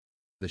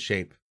 the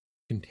shape,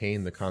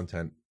 contain the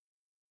content,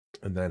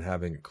 and then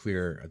having it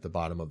clear at the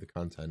bottom of the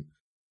content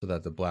so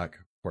that the black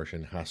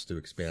portion has to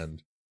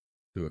expand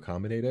to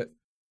accommodate it.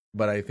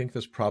 But I think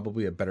there's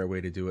probably a better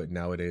way to do it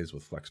nowadays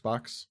with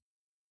Flexbox.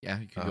 Yeah,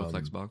 you can go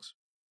Flexbox.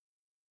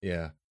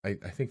 Yeah, I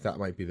think that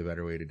might be the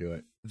better way to do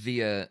it.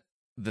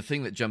 The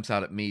thing that jumps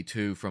out at me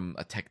too from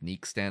a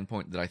technique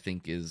standpoint that I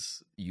think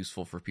is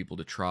useful for people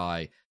to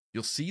try,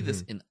 you'll see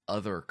this in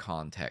other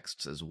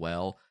contexts as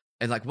well.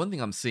 And like one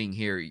thing I'm seeing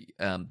here,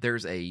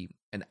 there's an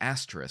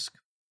asterisk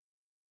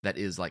that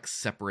is like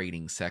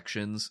separating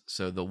sections.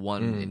 So the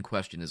one in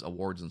question is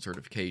awards and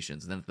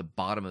certifications. And then at the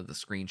bottom of the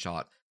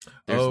screenshot,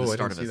 there's the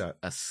start of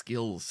a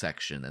skills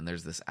section, and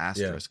there's this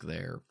asterisk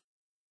there.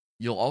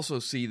 You'll also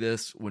see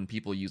this when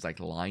people use like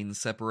line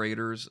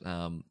separators.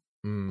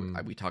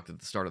 We talked at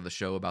the start of the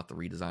show about the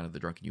redesign of the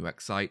Drunken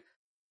UX site.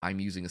 I'm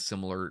using a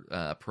similar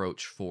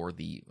approach for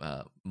the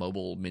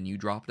mobile menu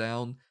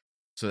dropdown,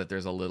 so that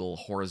there's a little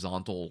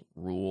horizontal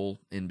rule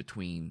in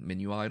between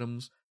menu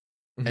items.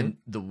 And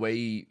the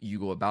way you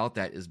go about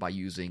that is by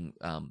using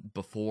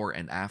before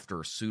and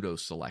after pseudo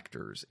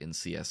selectors in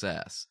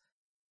CSS.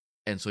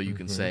 And so you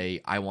can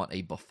say, I want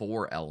a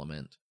before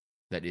element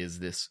that is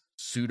this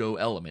pseudo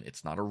element.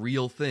 It's not a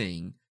real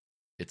thing.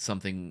 It's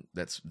something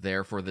that's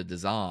there for the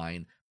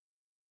design.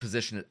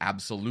 Position it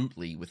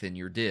absolutely within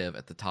your div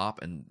at the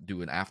top and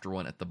do an after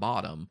one at the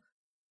bottom.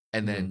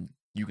 And then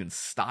you can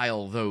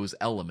style those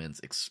elements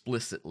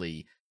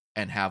explicitly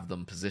and have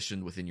them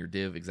positioned within your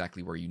div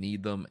exactly where you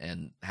need them,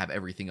 and have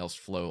everything else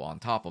flow on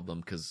top of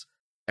them, because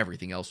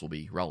everything else will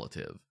be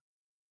relative.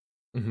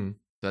 So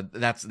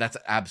that's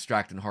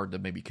abstract and hard to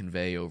maybe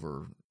convey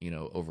over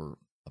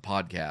a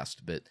podcast.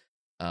 But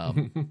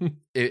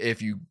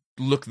if you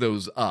look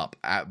those up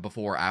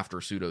before after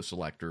pseudo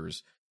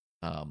selectors,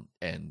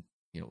 and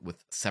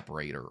with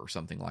separator or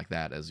something like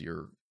that as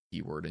your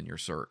keyword in your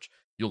search,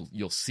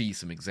 you'll see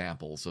some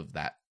examples of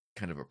that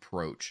kind of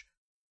approach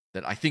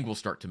that I think will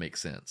start to make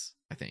sense,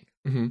 I think.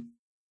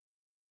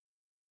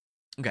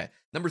 Okay,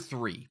 number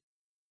three.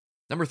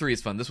 Number 3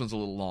 is fun. This one's a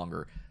little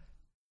longer.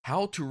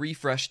 How to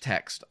refresh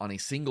text on a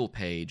single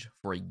page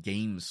for a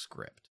game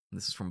script. And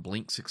this is from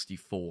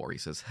Blink64. He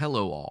says,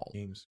 hello all.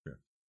 Game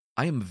script.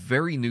 I am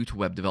very new to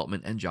web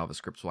development and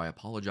JavaScript, so I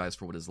apologize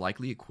for what is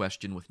likely a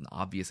question with an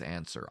obvious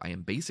answer. I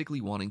am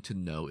basically wanting to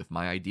know if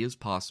my idea is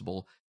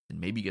possible and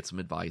maybe get some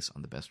advice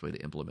on the best way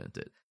to implement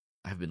it.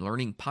 I have been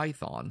learning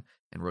Python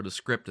and wrote a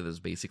script that is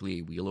basically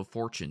a Wheel of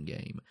Fortune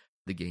game.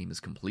 The game is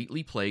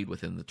completely played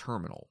within the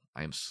terminal.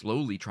 I am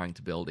slowly trying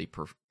to build a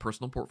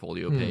personal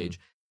portfolio page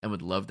and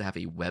would love to have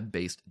a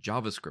web-based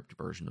JavaScript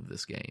version of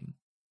this game.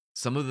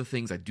 Some of the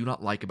things I do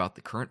not like about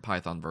the current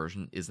Python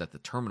version is that the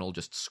terminal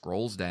just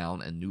scrolls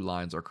down and new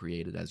lines are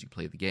created as you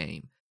play the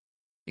game,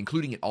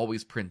 including it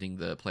always printing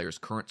the player's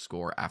current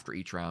score after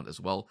each round, as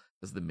well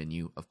as the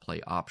menu of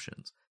play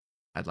options.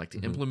 I'd like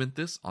to implement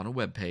this on a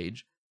web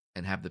page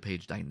and have the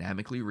page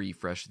dynamically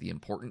refresh the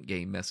important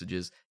game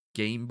messages,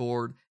 game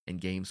board, and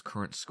game's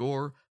current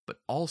score, but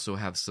also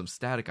have some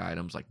static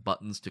items like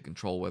buttons to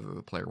control whether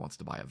the player wants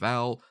to buy a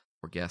vowel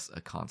or guess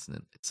a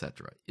consonant,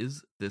 etc.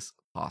 Is this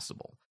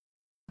possible?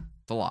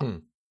 It's a lot.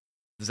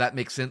 Does that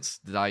make sense?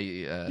 Did I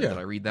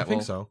read that well? I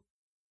think so.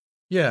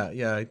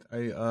 Yeah.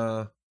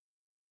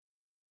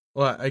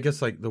 Well, I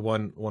guess like the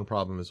one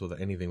problem is with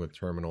anything with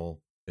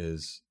terminal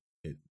is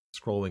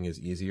scrolling is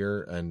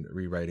easier and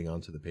rewriting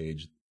onto the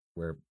page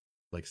where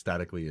like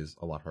statically is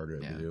a lot harder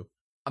to do.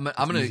 I'm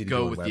going to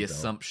go with the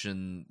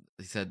assumption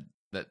he said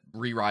that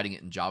rewriting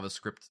it in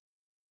JavaScript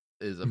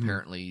is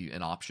apparently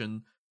an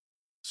option.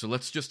 So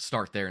let's just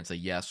start there and say,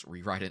 yes,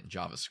 rewrite it in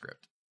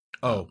JavaScript.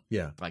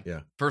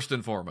 First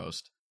and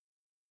foremost.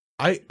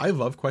 I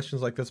love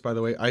questions like this, by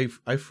the way.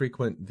 I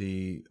frequent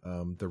the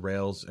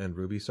Rails and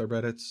Ruby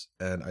subreddits,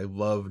 and I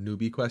love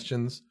newbie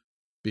questions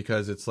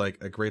because it's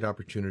like a great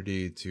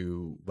opportunity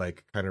to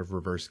like kind of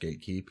reverse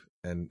gatekeep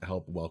and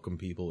help welcome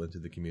people into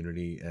the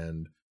community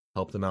and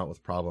help them out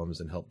with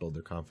problems and help build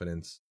their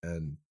confidence.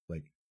 And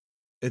like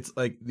it's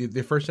like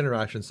the first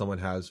interaction someone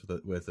has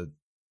with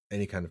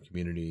any kind of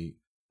community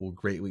will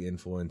greatly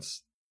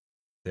influence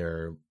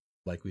their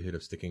likelihood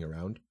of sticking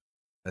around.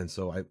 And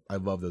so I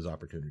love those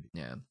opportunities.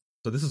 Yeah.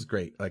 So this is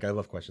great. Like I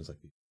love questions like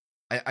these.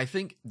 I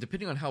think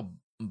depending on how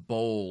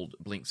bold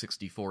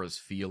Blink64 is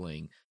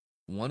feeling,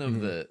 one of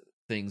the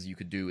things you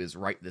could do is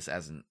write this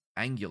as an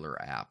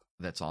Angular app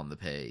that's on the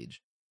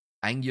page.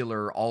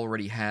 Angular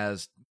already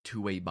has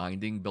two-way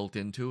binding built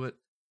into it.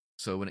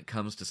 So when it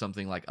comes to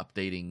something like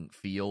updating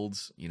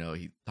fields,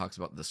 he talks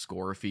about the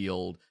score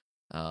field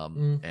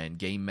and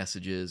game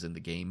messages and the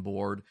game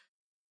board.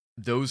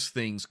 Those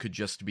things could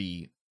just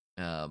be,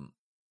 like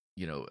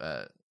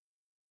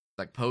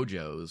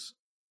pojos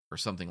or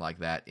something like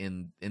that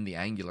in the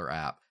Angular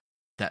app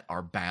that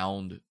are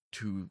bound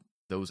to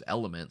those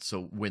elements.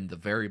 So when the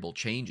variable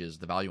changes,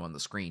 the value on the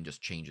screen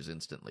just changes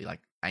instantly.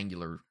 Like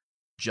Angular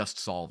just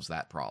solves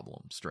that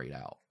problem straight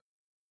out.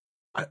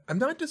 I'm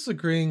not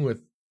disagreeing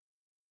with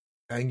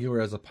Angular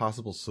as a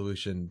possible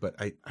solution, but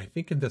I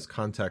think in this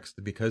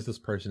context, because this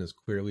person is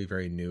clearly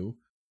very new,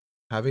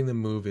 having them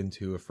move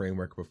into a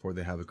framework before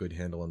they have a good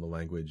handle on the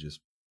language is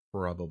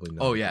probably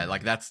not. Oh yeah,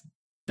 like that's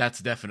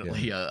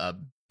definitely a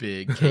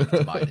big cake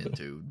to bite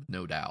into,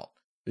 no doubt.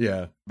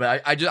 Yeah,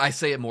 but I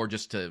say it more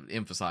just to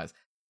emphasize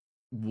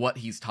what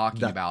he's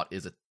talking about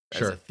is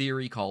a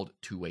theory called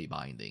two-way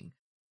binding.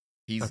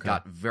 He's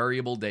got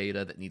variable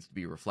data that needs to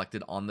be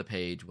reflected on the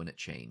page when it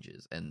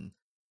changes, and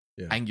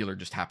Angular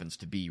just happens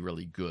to be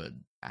really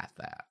good at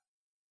that.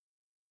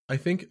 I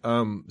think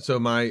so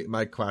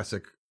my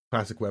classic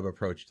web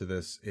approach to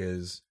this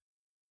is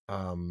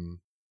you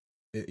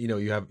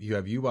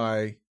have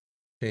UI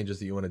changes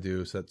that you want to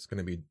do, so that's going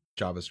to be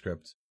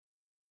JavaScript,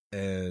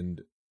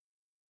 and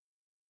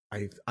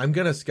I'm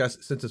gonna guess,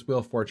 since it's Wheel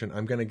of Fortune,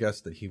 I'm gonna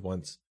guess that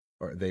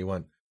they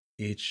want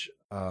each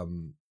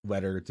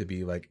letter to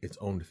be like its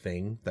own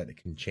thing that it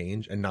can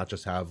change and not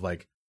just have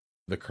like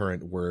the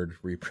current word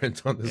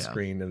reprint on the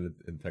screen and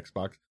the text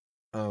box.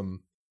 So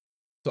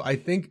I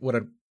think what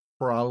I'd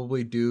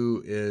probably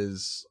do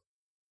is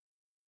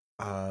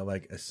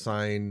like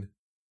assign,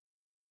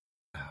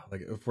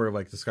 like if we're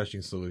like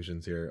discussing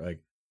solutions here, like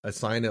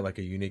assign it like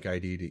a unique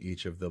ID to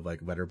each of the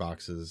like letter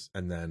boxes,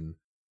 and then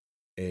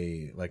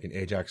an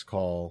AJAX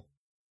call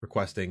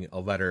requesting a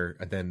letter,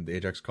 and then the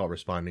AJAX call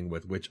responding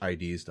with which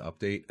IDs to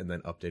update, and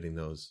then updating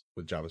those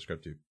with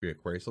JavaScript to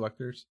create query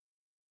selectors.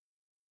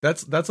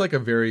 That's like a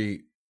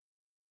very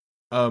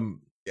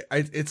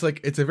it's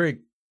a very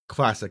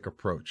classic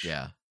approach.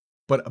 Yeah.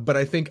 But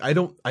I think I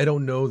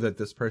don't know that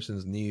this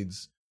person's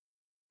needs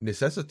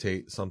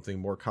necessitate something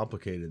more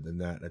complicated than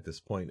that at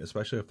this point,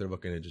 especially if they're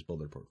looking to just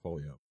build their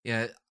portfolio.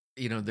 Yeah,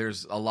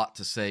 there's a lot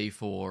to say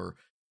for,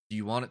 do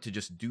you want it to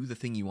just do the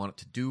thing you want it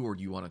to do, or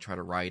do you want to try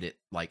to write it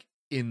like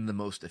in the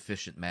most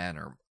efficient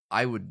manner?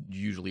 I would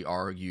usually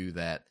argue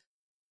that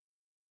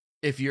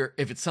if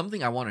it's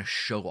something I want to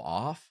show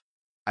off,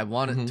 I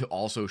want it to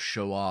also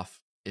show off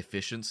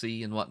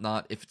efficiency and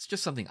whatnot. If it's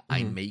just something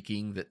I'm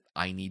making that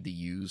I need to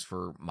use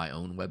for my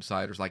own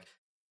website, or like,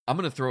 I'm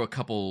going to throw a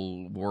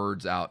couple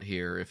words out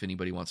here if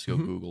anybody wants to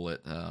go Google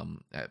it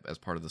as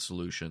part of the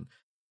solution.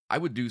 I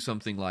would do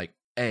something like,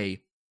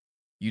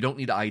 you don't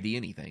need to ID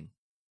anything.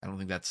 I don't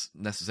think that's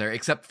necessary,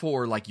 except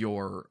for like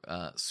your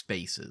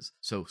spaces.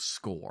 So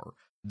score.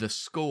 The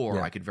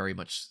score, I could very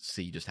much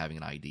see just having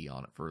an ID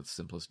on it for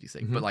simplicity's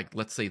sake. But like,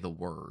 let's say the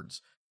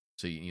words.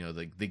 So,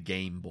 the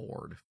game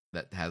board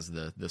that has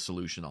the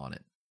solution on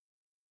it.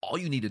 All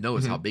you need to know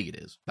is how big it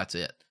is. That's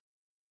it.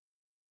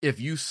 If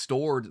you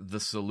stored the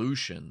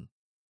solution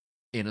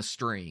in a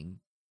string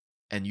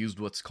and used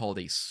what's called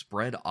a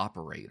spread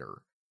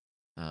operator,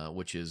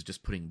 which is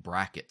just putting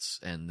brackets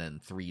and then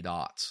 3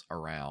 dots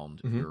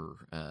around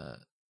your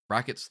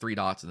brackets, 3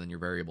 dots, and then your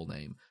variable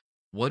name.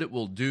 What it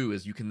will do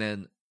is you can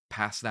then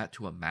pass that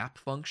to a map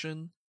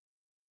function,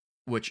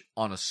 which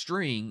on a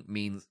string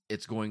means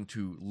it's going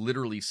to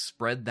literally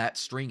spread that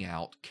string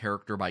out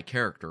character by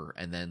character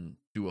and then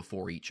do a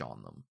for each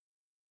on them.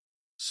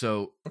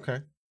 So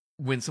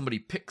when somebody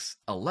picks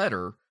a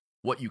letter,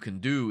 what you can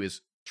do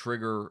is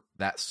trigger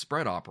that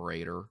spread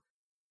operator,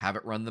 have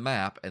it run the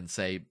map, and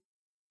say,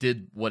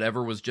 did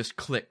whatever was just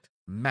clicked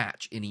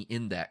match any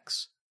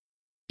index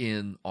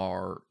in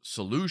our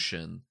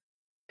solution?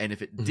 And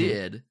if it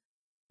did,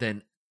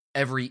 then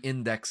every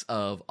index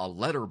of a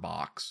letter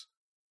box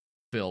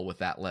fill with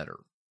that letter.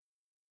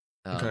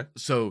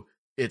 So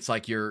it's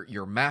like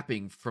your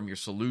mapping from your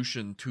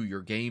solution to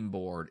your game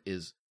board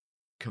is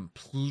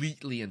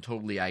completely and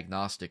totally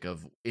agnostic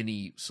of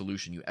any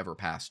solution you ever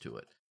pass to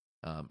it,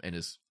 and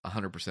is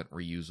 100%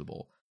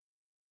 reusable.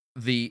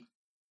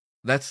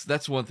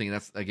 That's one thing.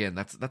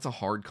 That's a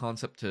hard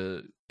concept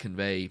to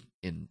convey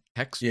in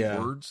text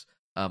words.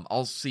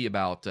 I'll see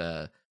about.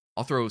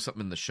 I'll throw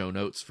something in the show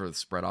notes for the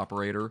spread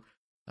operator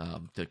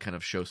to kind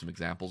of show some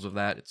examples of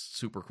that. It's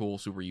super cool,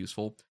 super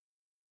useful.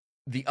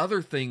 The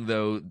other thing,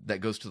 though,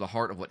 that goes to the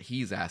heart of what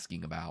he's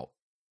asking about: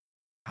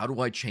 how do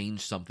I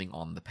change something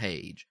on the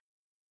page?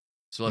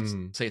 So let's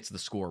say it's the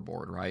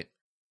scoreboard, right?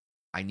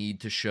 I need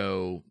to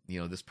show,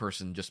 this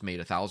person just made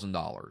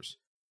 $1,000.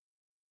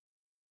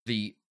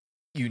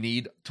 You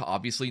need to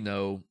obviously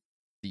know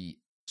the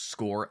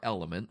score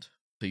element.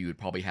 So you would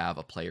probably have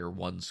a player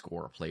 1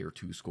 score, a player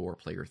 2 score, a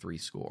player 3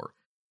 score.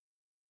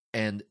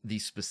 And the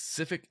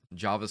specific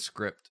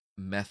JavaScript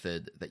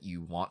method that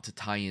you want to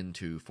tie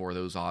into for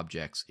those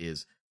objects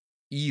is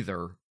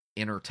either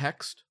inner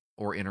text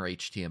or inner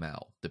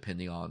HTML,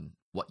 depending on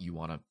what you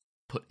want to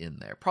put in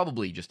there.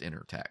 Probably just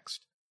inner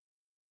text.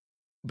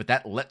 But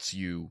that lets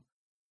you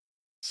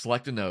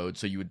select a node.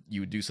 So you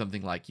would do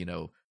something like,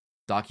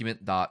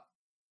 document dot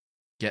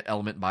get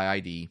element by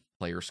ID,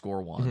 player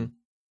score 1,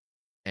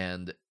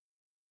 and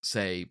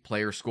say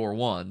player score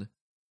 1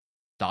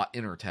 dot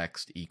inner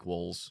text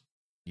equals,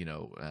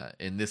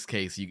 in this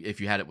case,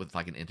 if you had it with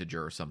like an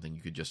integer or something,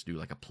 you could just do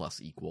like a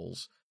plus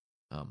equals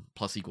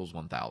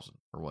 1,000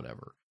 or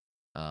whatever.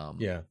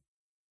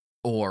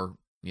 Or,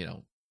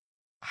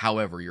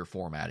 however you're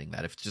formatting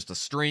that. If it's just a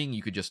string,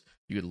 you could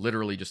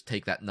literally just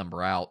take that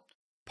number out,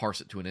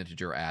 parse it to an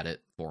integer, add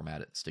it,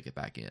 format it, stick it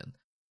back in.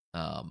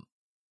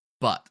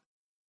 But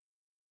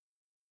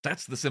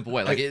that's the simple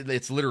way. Like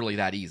it's literally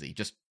that easy.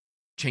 Just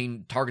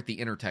target the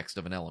inner text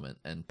of an element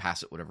and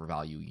pass it whatever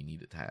value you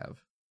need it to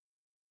have.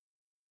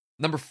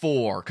 Number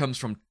 4 comes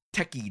from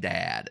Techie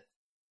Dad.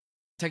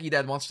 Techie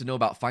Dad wants to know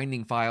about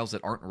finding files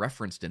that aren't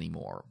referenced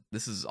anymore.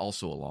 This is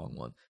also a long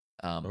one.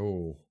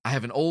 I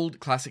have an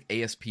old classic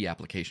ASP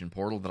application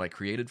portal that I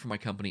created for my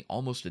company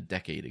almost a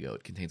decade ago.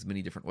 It contains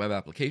many different web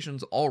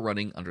applications, all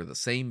running under the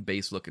same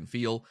base look and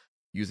feel,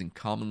 using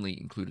commonly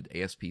included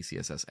ASP,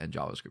 CSS, and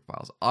JavaScript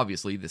files.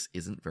 Obviously, this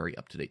isn't very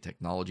up-to-date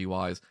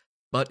technology-wise,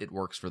 but it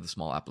works for the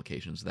small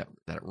applications that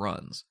it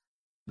runs.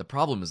 The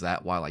problem is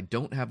that while I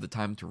don't have the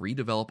time to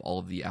redevelop all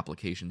of the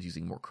applications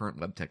using more current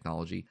web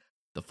technology,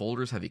 the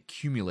folders have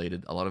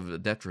accumulated a lot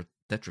of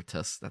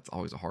detritus. That's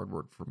always a hard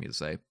word for me to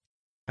say.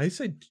 I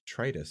say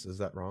detritus. Is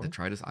that wrong?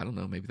 Detritus? I don't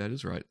know. Maybe that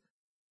is right.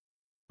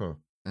 Huh.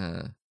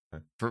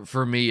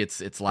 For me,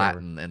 it's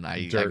Latin, and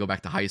I go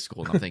back to high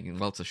school, and I'm thinking,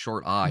 well, it's a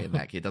short I in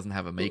that. It doesn't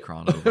have a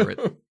macron over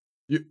it.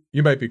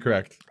 You might be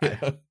correct.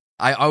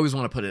 I always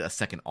want to put a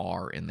second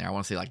R in there. I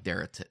want to say like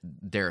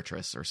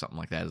detritus or something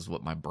like that is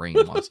what my brain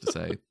wants to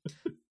say.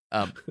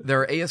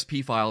 There are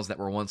ASP files that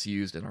were once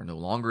used and are no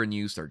longer in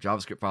use. There are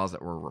JavaScript files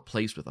that were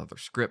replaced with other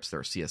scripts. There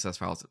are CSS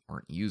files that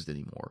aren't used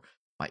anymore.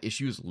 My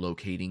issue is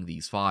locating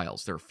these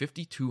files. There are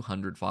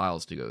 5,200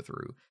 files to go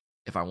through.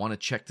 If I want to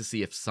check to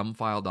see if some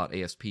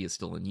file.asp is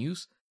still in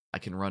use, I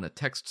can run a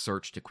text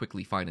search to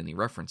quickly find any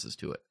references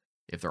to it.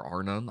 If there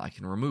are none, I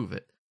can remove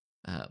it.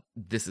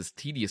 This is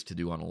tedious to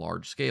do on a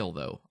large scale,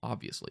 though,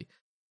 obviously.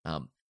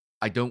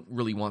 I don't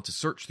really want to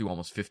search through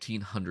almost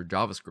 1,500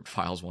 JavaScript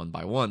files one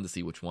by one to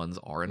see which ones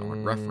are and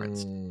aren't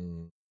referenced.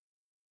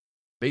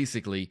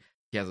 Basically,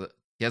 he has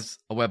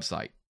a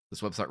website. This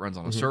website runs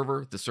on a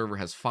server. The server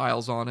has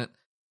files on it.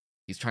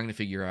 He's trying to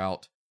figure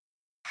out,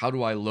 how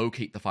do I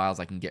locate the files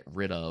I can get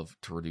rid of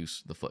to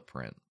reduce the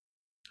footprint?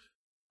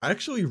 I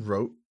actually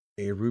wrote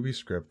a Ruby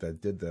script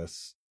that did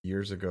this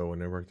years ago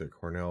when I worked at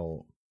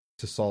Cornell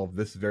to solve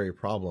this very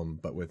problem,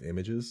 but with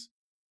images.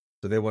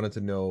 So they wanted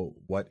to know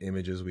what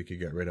images we could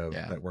get rid of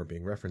that weren't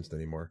being referenced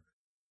anymore.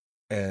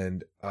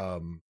 And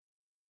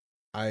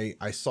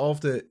I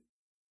solved it.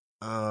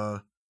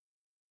 I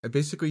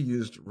basically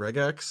used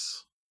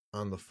regex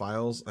on the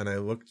files, and I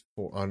looked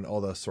on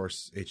all the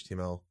source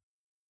HTML.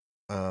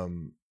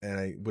 And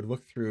I would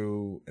look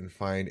through and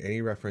find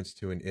any reference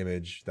to an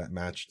image that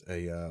matched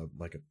a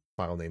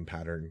file name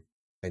pattern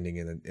ending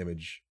in an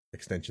image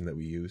extension that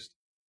we used.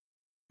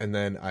 And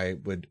then I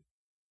would,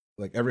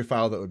 like, every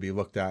file that would be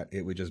looked at,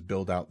 it would just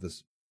build out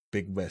this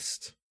big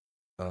list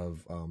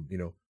of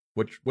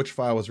which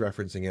file was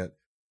referencing it,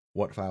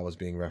 what file was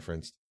being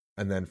referenced,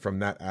 and then from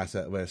that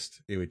asset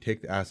list, it would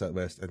take the asset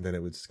list and then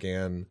it would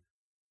scan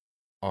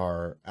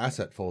our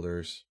asset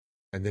folders,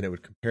 and then it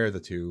would compare the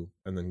two,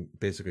 and then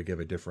basically give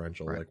a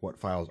differential, like what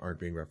files aren't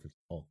being referenced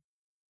at all.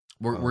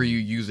 Were you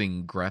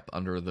using grep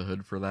under the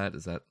hood for that?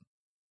 Is that,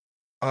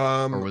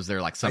 or was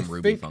there like some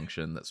Ruby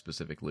function that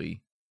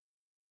specifically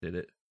did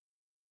it?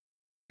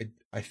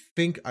 I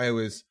think I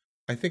was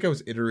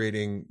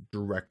iterating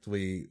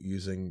directly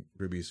using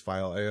Ruby's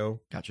file IO.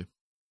 Gotcha.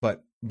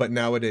 But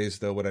nowadays,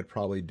 though, what I'd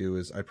probably do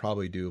is I'd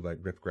probably do like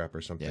ripgrep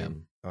or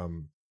something. Yeah.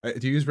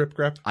 Do you use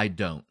ripgrep? I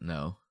don't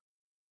know.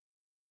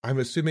 I'm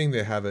assuming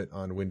they have it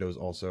on Windows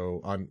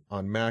also.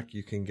 On Mac,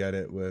 you can get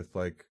it with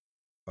like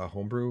a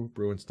homebrew,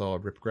 brew install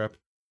ripgrep,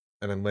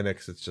 and on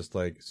Linux, it's just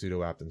like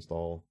sudo apt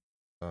install.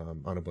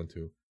 On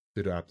Ubuntu,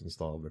 sudo apt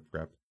install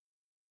ripgrep.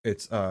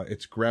 It's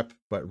grep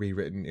but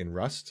rewritten in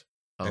Rust.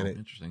 Oh, and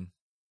interesting.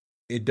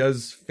 It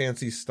does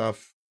fancy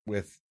stuff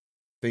with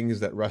things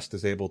that Rust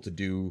is able to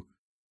do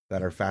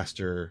that are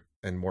faster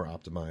and more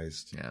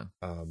optimized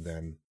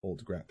than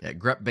old grep. Yeah,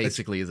 grep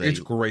basically it's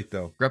great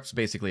though. Grep's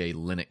basically a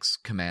Linux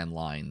command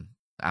line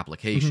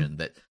application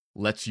that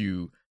lets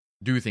you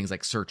do things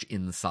like search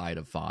inside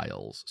of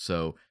files.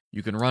 So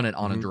you can run it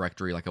on a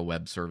directory like a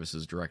web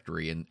services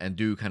directory and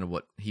do kind of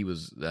what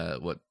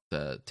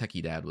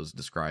Techie Dad was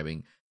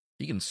describing.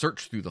 You can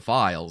search through the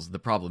files. The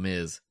problem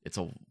is it's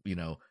a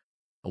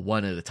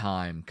one at a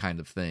time kind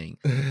of thing.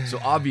 So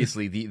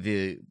obviously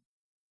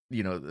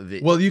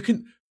well, you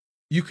can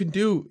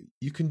do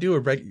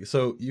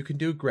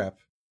grep.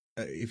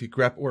 If you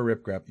grep or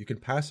ripgrep, you can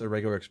pass a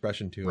regular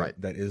expression to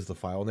it that is the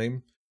file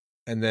name,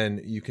 and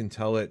then you can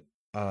tell it,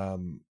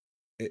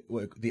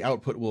 the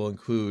output will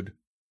include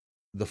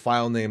the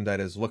file name that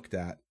is looked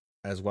at,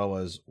 as well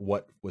as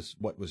what was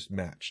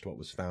matched, what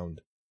was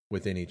found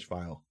within each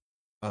file.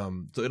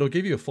 So it'll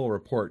give you a full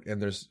report,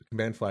 and there's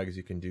command flags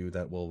you can do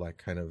that will like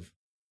kind of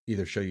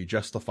either show you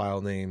just the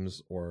file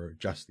names or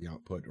just the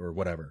output or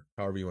whatever,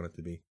 however you want it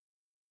to be.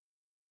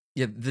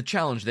 Yeah, the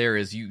challenge there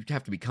is you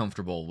have to be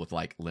comfortable with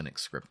like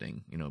Linux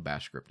scripting,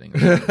 Bash scripting or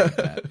something like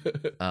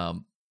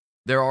that.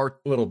 There are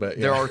a little bit.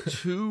 Yeah. There are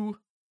two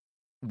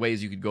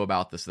ways you could go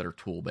about this that are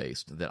tool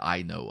based that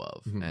I know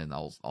of, and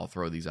I'll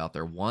throw these out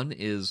there. One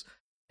is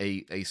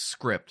a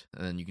script,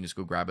 and then you can just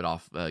go grab it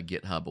off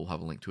GitHub. We'll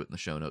have a link to it in the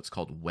show notes,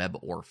 called Web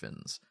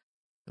Orphans.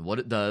 And what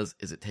it does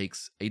is it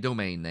takes a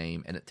domain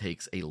name and it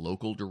takes a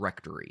local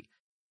directory.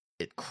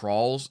 It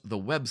crawls the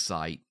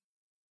website,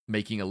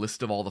 making a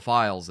list of all the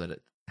files that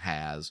it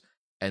has,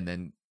 and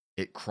then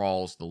it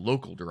crawls the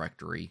local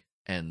directory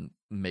and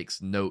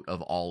makes note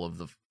of all of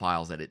the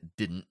files that it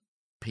didn't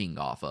ping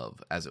off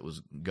of as it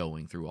was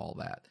going through all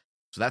that.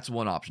 So that's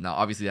one option. Now,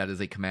 obviously, that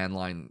is a command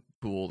line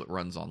tool that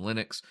runs on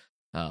Linux,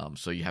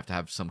 so you have to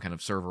have some kind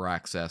of server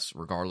access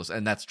regardless,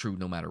 and that's true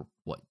no matter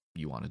what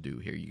you want to do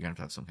here. You're going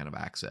to have some kind of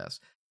access.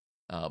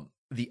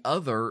 The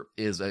other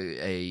is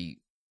a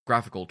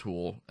graphical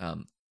tool,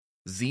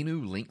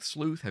 Xenu Link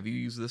Sleuth. Have you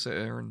used this,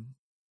 Aaron?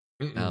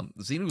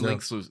 Xenu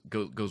Link Sleuth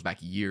goes back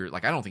years.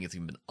 Like, I don't think it's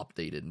even been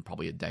updated in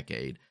probably a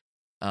decade.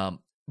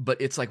 But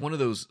it's like one of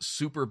those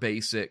super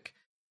basic,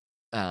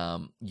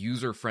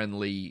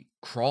 user-friendly,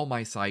 crawl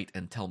my site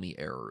and tell me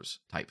errors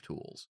type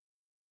tools.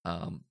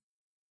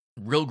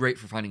 Real great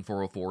for finding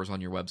 404s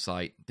on your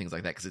website, things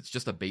like that, because it's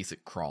just a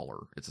basic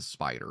crawler. It's a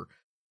spider.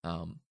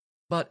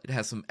 But it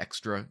has some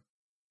extra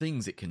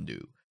things it can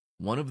do.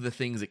 One of the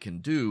things it can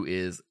do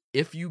is,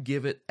 if you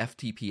give it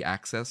FTP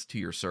access to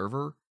your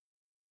server,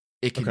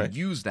 it can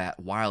use that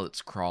while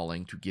it's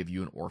crawling to give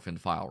you an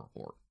orphaned file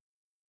report.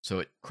 So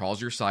it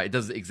crawls your site. It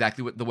does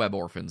exactly what the Web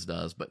Orphans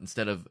does, but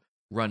instead of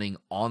running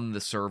on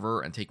the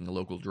server and taking a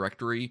local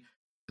directory,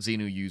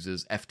 Xenu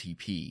uses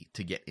FTP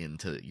to get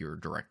into your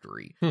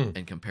directory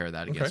and compare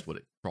that against what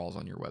it crawls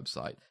on your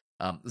website.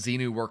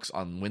 Xenu works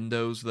on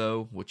Windows,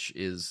 though, which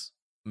is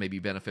maybe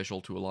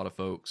beneficial to a lot of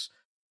folks.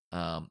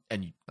 And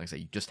like I say,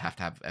 you just have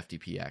to have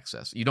FTP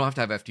access. You don't have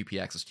to have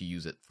FTP access to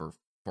use it for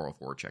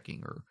 404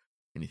 checking or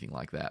anything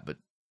like that, but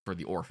for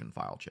the orphan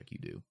file check, you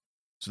do.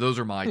 So those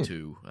are my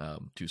two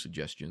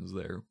suggestions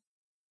there.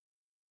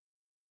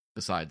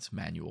 Besides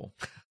manual,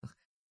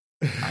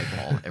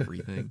 eyeball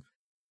everything.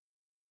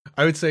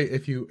 I would say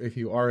if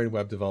you are in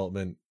web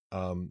development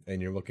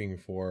and you're looking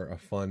for a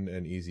fun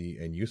and easy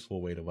and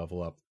useful way to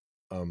level up,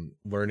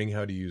 learning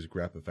how to use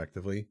grep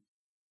effectively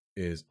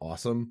is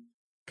awesome,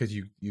 because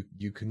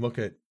you can look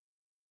at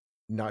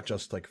not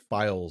just like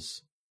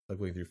files, like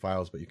going through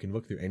files, but you can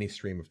look through any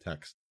stream of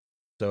text.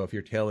 So if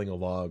you're tailing a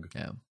log,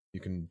 you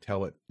can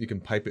tell it, you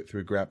can pipe it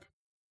through grep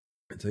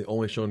and say,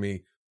 only show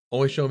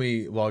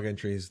me log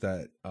entries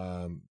that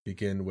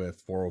begin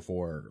with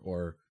 404,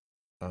 or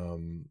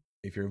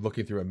if you're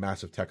looking through a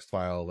massive text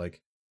file,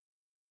 like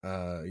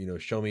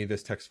show me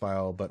this text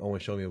file, but only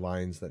show me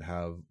lines that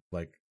have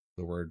like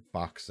the word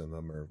box in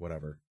them or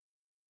whatever.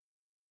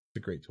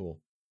 It's a great tool.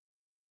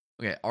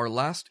 Okay, our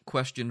last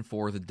question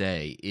for the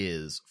day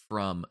is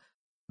from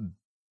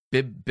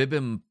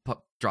Bibim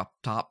Drop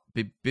Top.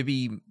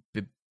 Bibim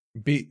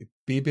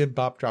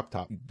Bop Drop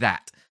Top.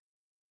 That.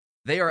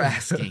 They are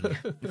asking,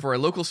 for a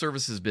local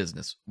services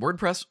business,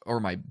 WordPress or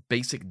my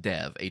basic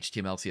dev,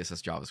 HTML,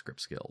 CSS, JavaScript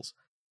skills.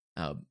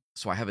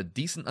 So I have a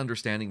decent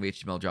understanding of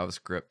HTML,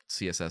 JavaScript,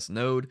 CSS,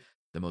 Node.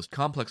 The most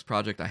complex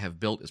project I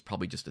have built is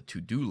probably just a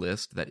to-do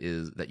list that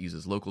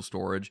uses local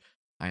storage.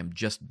 I am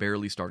just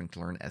barely starting to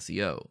learn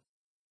SEO.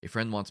 A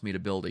friend wants me to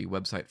build a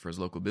website for his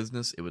local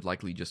business. It would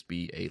likely just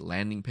be a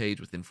landing page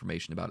with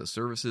information about his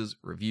services,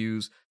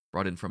 reviews,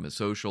 brought in from his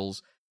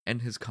socials,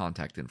 and his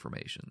contact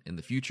information. In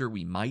the future,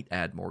 we might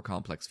add more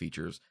complex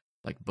features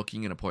like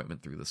booking an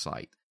appointment through the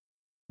site.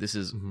 This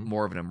is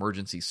more of an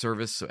emergency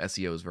service, so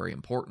SEO is very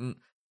important.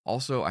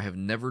 Also, I have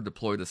never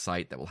deployed a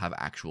site that will have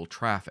actual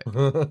traffic.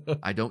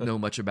 I don't know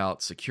much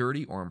about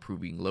security or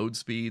improving load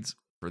speeds.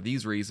 For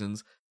these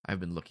reasons, I've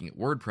been looking at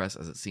WordPress,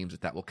 as it seems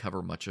that will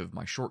cover much of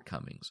my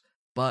shortcomings.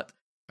 But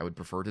I would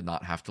prefer to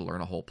not have to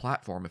learn a whole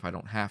platform if I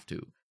don't have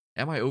to.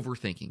 Am I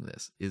overthinking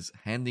this? Is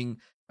handling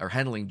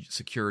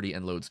security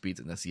and load speeds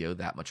in SEO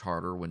that much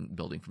harder when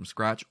building from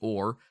scratch,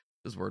 or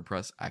does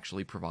WordPress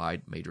actually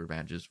provide major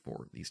advantages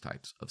for these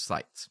types of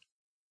sites?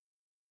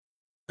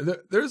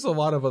 There's a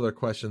lot of other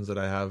questions that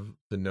I have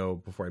to know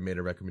before I made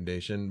a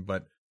recommendation,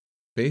 but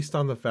based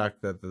on the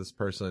fact that this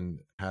person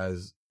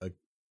has a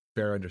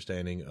fair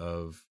understanding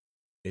of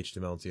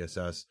HTML and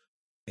CSS,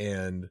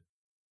 and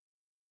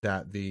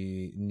that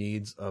the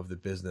needs of the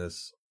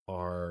business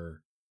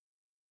are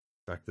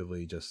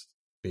effectively just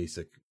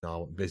basic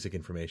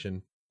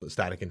information,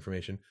 static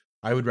information,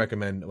 I would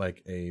recommend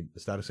like a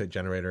static site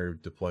generator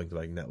deploying to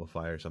like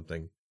Netlify or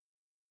something,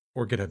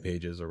 or GitHub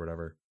Pages or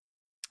whatever.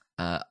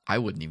 I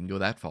wouldn't even go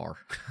that far.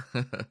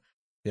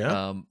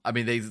 Yeah. I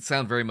mean, they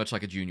sound very much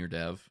like a junior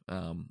dev.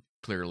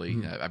 Clearly,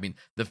 I mean,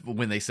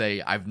 when they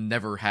say I've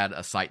never had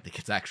a site that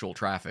gets actual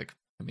traffic,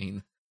 I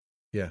mean,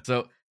 yeah.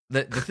 So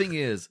the thing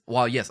is,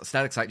 while yes, a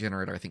static site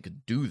generator I think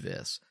could do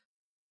this,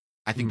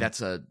 I think it's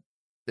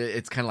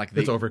kind of like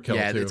it's overkill.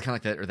 Yeah, too. it's kind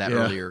of like that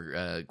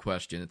earlier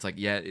question. It's like,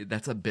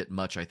 that's a bit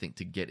much, I think,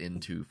 to get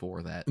into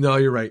for that. No,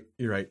 you're right.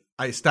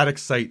 Static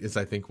site is,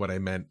 I think, what I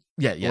meant.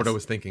 Yeah, yes. What I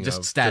was thinking just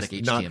of. Static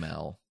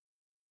HTML.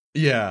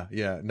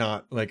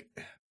 Not like.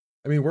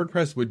 I mean,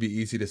 WordPress would be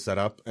easy to set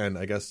up, and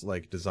I guess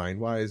like design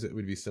wise, it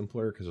would be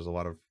simpler because there's a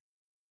lot of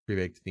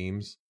pre-baked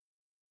themes.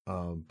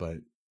 But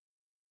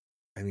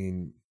I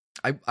mean,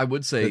 I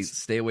would say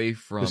stay away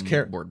from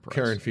WordPress.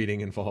 Care and feeding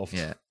involved.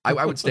 Yeah,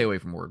 I would stay away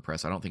from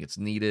WordPress. I don't think it's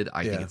needed.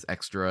 I think it's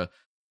extra.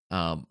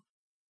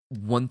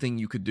 One thing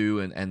you could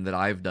do, and that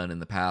I've done in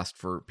the past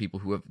for people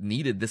who have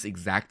needed this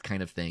exact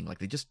kind of thing, like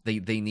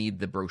they need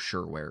the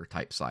brochureware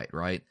type site,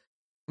 right?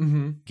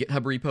 Mm-hmm.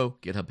 GitHub repo,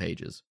 GitHub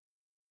pages.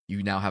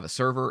 You now have a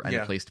server and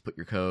Yeah. a place to put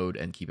your code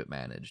and keep it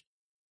managed.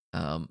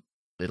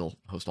 It'll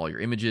host all your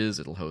images.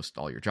 It'll host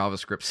all your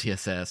JavaScript,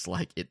 CSS.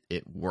 Like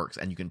it works,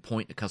 and you can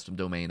point a custom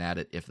domain at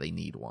it if they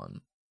need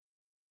one.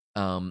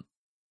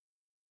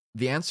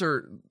 The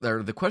answer,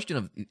 or the question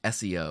of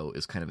SEO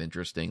is kind of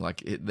interesting.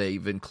 Like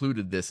they've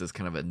included this as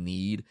kind of a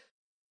need,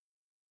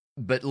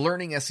 but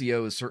learning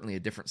SEO is certainly a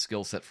different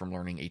skill set from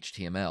learning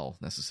HTML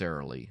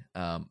necessarily.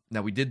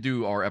 Now we did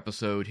do our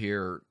episode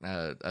here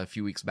a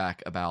few weeks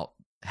back about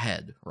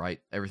head, right?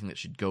 Everything that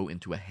should go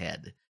into a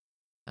head.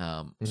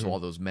 So all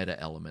those meta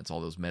elements,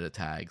 all those meta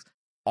tags,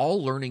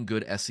 all learning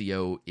good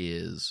SEO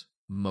is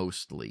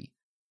mostly,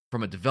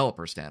 from a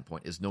developer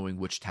standpoint, is knowing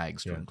which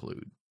tags to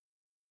include.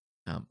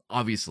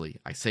 Obviously,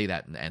 I say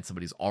that, and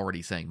somebody's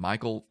already saying,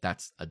 Michael,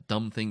 that's a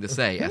dumb thing to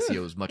say.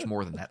 SEO is much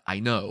more than that. I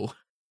know,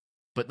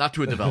 but not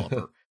to a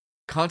developer.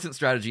 Content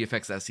strategy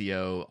affects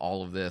SEO,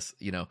 all of this,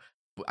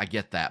 I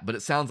get that. But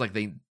it sounds like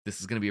this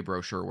is going to be a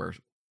brochureware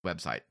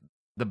website.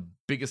 The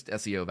biggest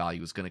SEO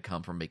value is going to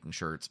come from making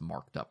sure it's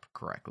marked up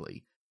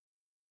correctly.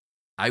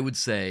 I would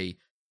say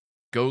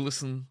go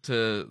listen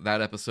to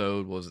that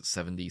episode. What was it,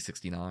 70,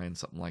 69,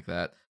 something like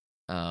that?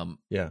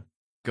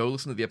 Go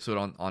listen to the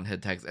episode on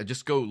head tags.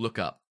 Just go look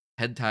up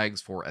head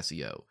tags for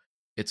SEO.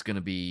 It's going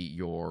to be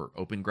your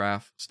open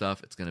graph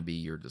stuff. It's going to be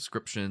your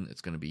description.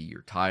 It's going to be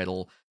your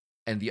title.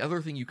 And the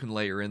other thing you can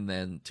layer in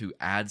then to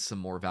add some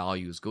more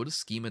value is go to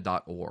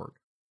schema.org.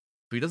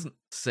 So he doesn't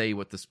say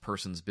what this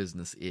person's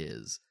business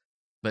is,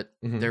 but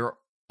there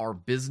are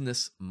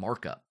business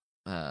markup,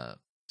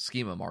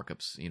 schema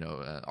markups,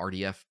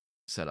 RDF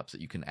setups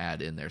that you can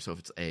add in there. So if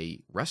it's a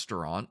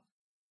restaurant,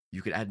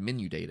 you could add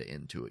menu data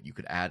into it. You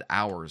could add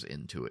hours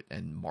into it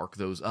and mark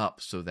those up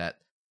so that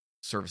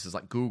services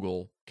like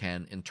Google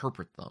can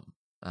interpret them.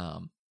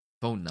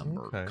 Phone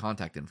number,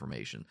 contact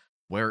information,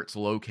 where it's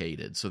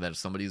located, so that if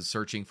somebody's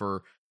searching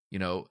for,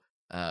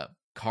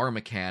 car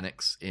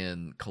mechanics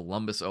in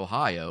Columbus,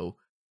 Ohio,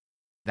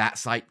 that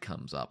site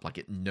comes up. Like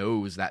it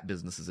knows that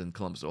business is in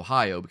Columbus,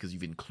 Ohio, because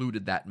you've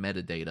included that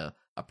metadata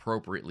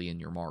appropriately in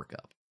your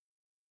markup.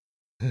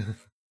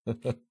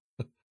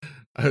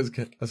 I was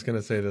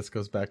gonna say this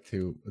goes back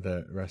to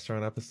the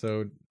restaurant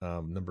episode,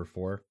 number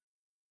 4.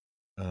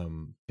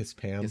 His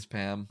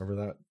Pam.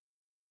 Remember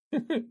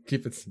that?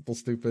 Keep it simple,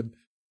 stupid.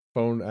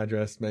 Phone,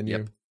 address, menu.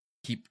 Yep.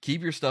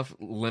 Keep your stuff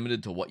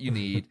limited to what you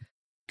need.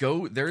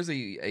 There's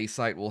a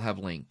site we'll have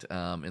linked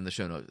in the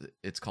show notes.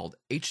 It's called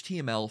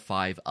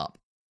HTML5 Up.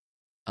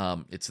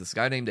 It's this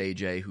guy named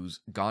AJ who's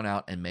gone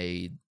out and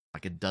made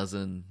like a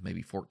dozen,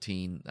 maybe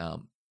 14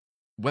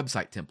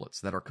 website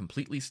templates that are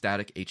completely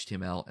static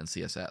HTML and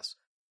CSS.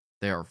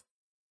 They are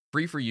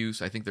free for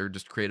use. I think they're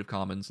just Creative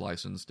Commons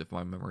licensed, if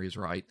my memory is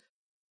right.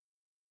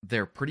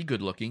 They're pretty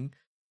good looking.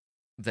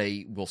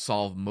 They will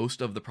solve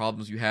most of the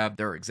problems you have.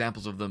 There are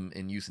examples of them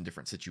in use in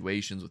different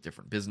situations with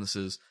different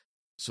businesses.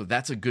 So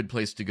that's a good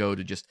place to go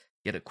to just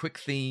get a quick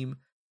theme,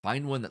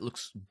 find one that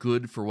looks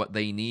good for what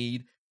they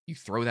need. You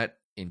throw that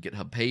in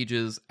GitHub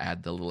Pages,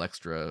 add the little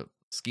extra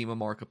schema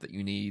markup that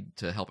you need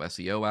to help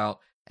SEO out,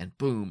 and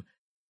boom,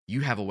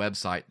 you have a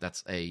website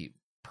that's a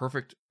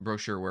perfect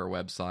brochureware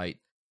website.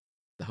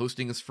 The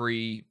hosting is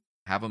free.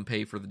 Have them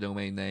pay for the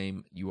domain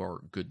name. You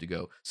are good to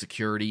go.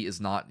 Security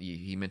is not,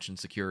 he mentioned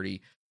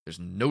security. There's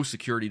no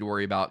security to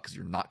worry about because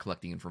you're not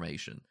collecting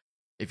information.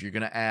 If you're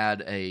going to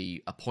add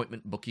a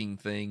appointment booking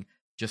thing,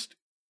 just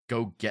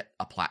go get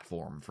a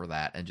platform for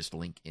that and just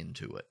link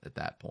into it at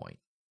that point.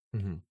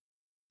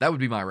 That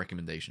would be my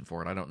recommendation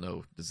for it. I don't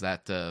know. Does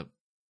that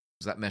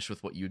mesh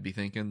with what you'd be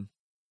thinking?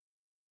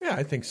 Yeah,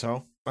 I think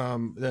so.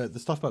 The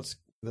stuff about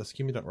the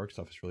schema.org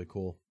stuff is really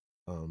cool.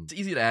 It's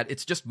easy to add.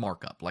 It's just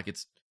markup. Like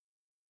it's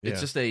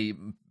just a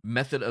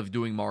method of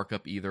doing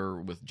markup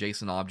either with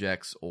JSON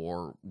objects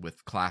or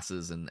with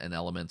classes and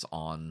elements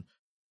on,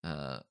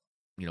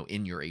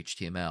 in your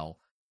HTML.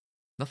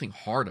 Nothing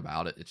hard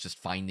about it. It's just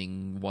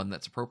finding one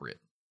that's appropriate.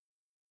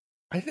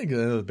 I think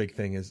another big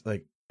thing is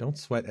like, don't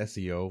sweat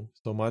SEO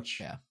so much.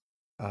 Yeah.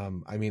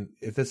 I mean,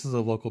 if this is a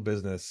local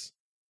business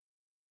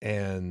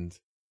and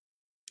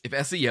if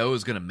SEO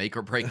is going to make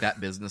or break that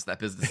business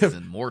is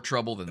in more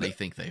trouble than they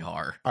think they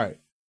are. All right.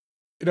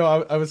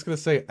 I was going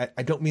to say,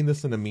 I don't mean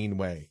this in a mean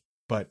way,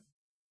 but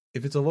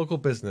if it's a local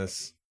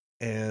business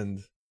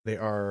and they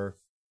are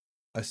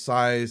a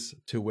size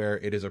to where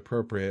it is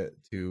appropriate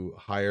to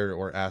hire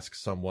or ask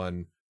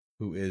someone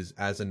who is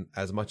as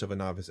much of a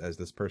novice as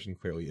this person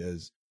clearly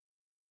is.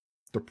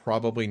 They're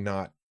probably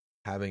not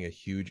having a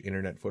huge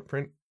internet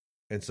footprint,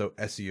 and so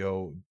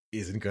SEO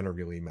isn't going to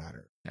really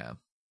matter. Yeah.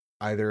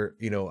 Either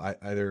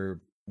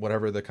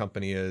whatever the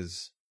company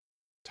is,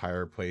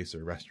 tire place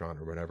or restaurant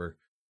or whatever,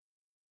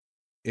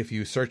 if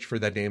you search for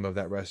the name of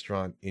that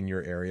restaurant in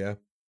your area,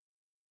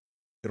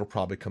 it'll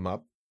probably come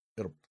up.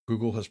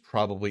 Google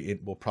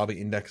will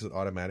probably index it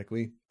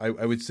automatically. I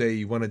would say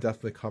you want to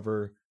definitely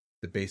cover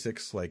the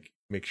basics, like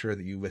make sure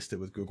that you list it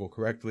with Google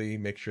correctly,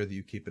 make sure that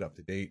you keep it up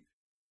to date.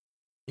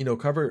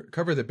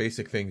 Cover the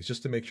basic things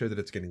just to make sure that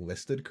it's getting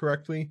listed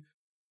correctly.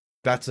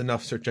 That's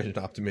enough search engine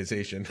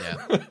optimization.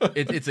 Yeah.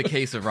 It's a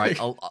case of, right,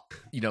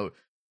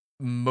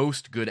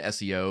 most good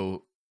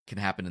SEO can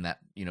happen in that,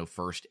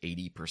 first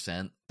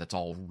 80%. That's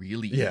all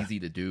really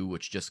easy to do,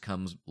 which just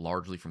comes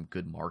largely from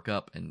good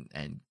markup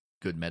and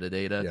good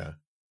metadata. Yeah.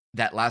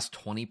 That last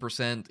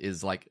 20%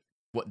 is like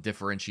what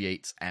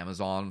differentiates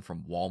Amazon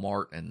from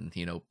Walmart and,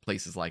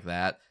 places like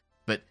that.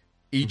 But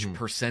each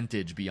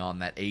percentage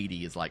beyond that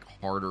 80 is like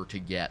harder to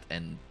get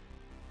and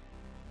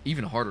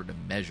even harder to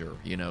measure,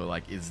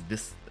 is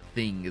this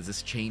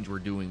change we're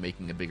doing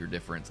making a bigger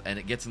difference? And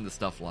it gets into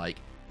stuff like,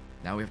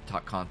 now we have to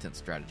talk content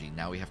strategy.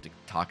 Now we have to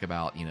talk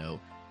about,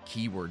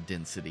 keyword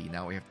density.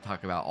 Now we have to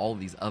talk about all of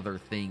these other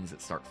things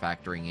that start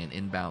factoring in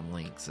inbound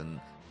links.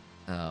 And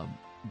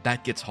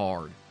that gets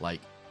hard.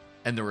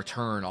 And the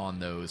return on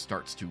those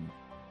starts to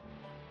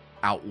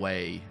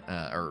outweigh,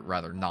 or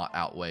rather not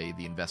outweigh,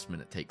 the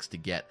investment it takes to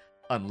get,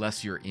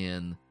 unless you're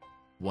in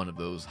one of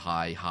those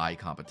high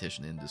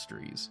competition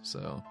industries.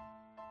 So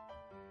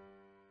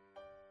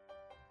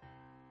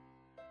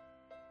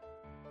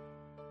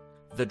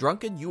the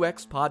Drunken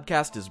UX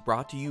podcast is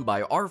brought to you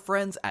by our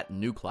friends at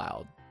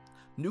NewCloud.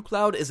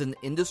 NewCloud is an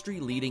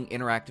industry-leading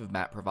interactive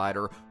map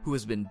provider who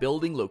has been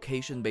building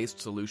location-based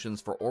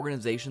solutions for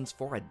organizations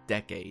for a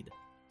decade.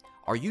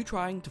 Are you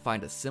trying to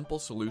find a simple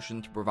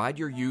solution to provide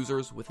your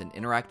users with an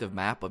interactive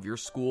map of your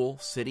school,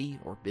 city,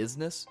 or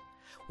business?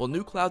 Well,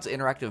 NewCloud's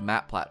interactive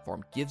map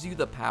platform gives you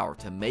the power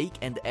to make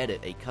and edit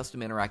a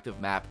custom interactive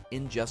map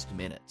in just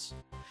minutes.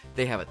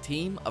 They have a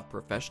team of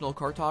professional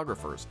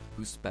cartographers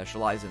who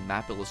specialize in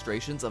map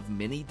illustrations of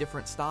many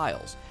different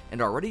styles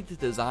and are ready to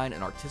design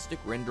an artistic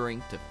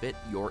rendering to fit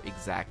your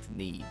exact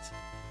needs.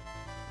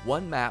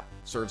 One map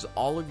serves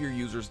all of your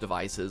users'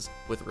 devices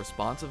with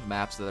responsive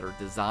maps that are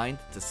designed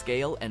to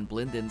scale and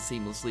blend in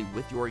seamlessly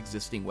with your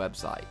existing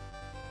website.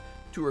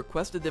 To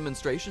request a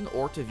demonstration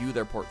or to view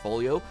their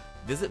portfolio,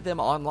 visit them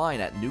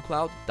online at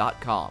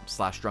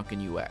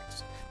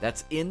nucloud.com/drunkenux.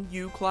 That's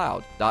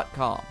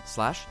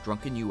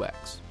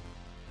nucloud.com/drunkenux.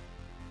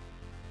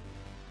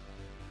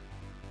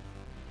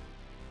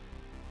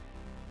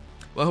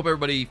 Well, I hope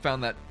everybody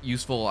found that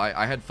useful.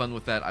 I had fun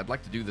with that. I'd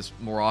like to do this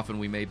more often.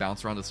 We may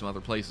bounce around to some other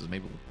places.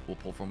 Maybe we'll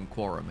pull from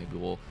Quora. Maybe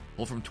we'll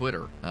pull from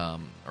Twitter, or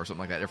something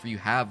like that. If you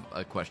have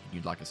a question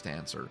you'd like us to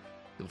answer,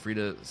 feel free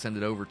to send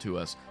it over to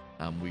us.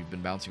 We've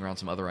been bouncing around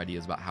some other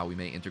ideas about how we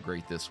may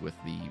integrate this with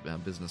the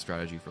business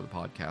strategy for the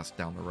podcast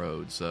down the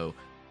road. So,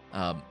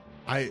 Can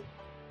I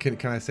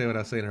say what I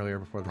was saying earlier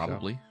before the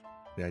probably show?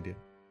 The idea.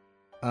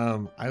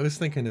 I was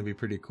thinking it'd be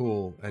pretty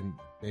cool, and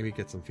maybe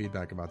get some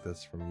feedback about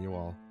this from you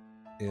all,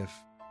 if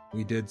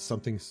we did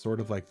something sort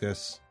of like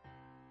this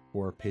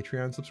for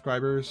Patreon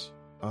subscribers.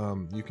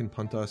 You can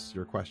punt us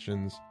your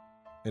questions,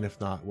 and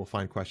if not, we'll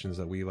find questions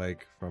that we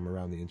like from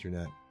around the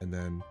internet, and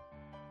then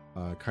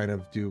kind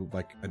of do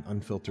like an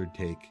unfiltered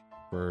take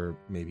for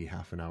maybe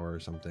half an hour or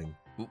something.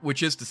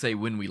 Which is to say,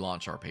 when we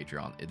launch our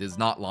Patreon, it is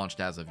not launched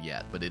as of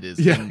yet, but it is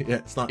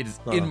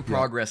in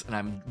progress, and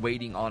I'm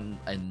waiting on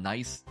a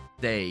nice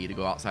day to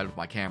go outside with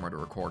my camera to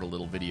record a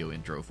little video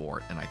intro for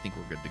it, and I think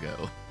we're good to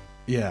go.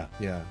 Yeah.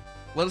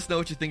 Let us know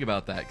what you think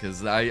about that,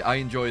 because I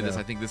enjoy this.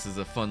 I think this is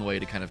a fun way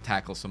to kind of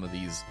tackle some of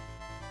these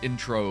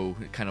intro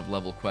kind of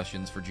level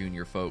questions for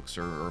junior folks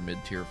or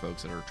mid-tier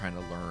folks that are trying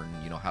to learn,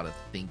 how to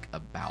think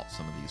about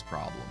some of these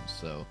problems.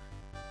 So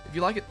if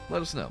you like it,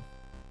 let us know.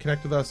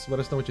 Connect with us. Let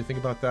us know what you think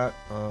about that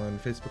on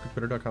Facebook and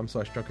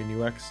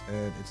Twitter.com/DrunkenUX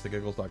and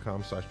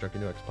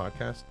InstaGiggles.com/DrunkenUX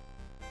podcast.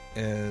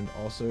 And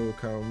also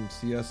come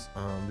see us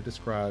on the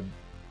Discord,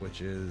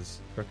 which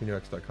is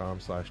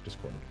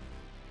DrunkenUX.com/Discord.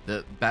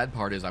 The bad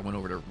part is I went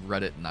over to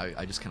Reddit and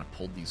I just kind of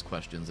pulled these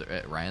questions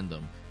at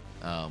random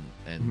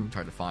and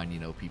tried to find,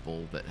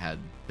 people that had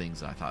things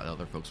that I thought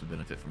other folks would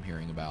benefit from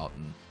hearing about.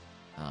 And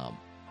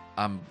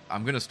I'm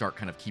going to start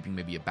kind of keeping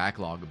maybe a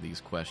backlog of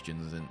these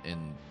questions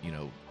and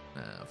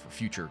for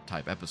future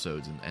type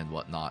episodes and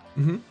whatnot.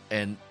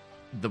 And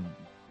the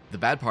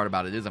bad part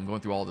about it is I'm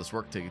going through all this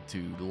work to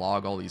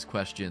log all these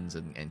questions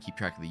and keep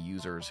track of the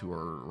users who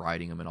are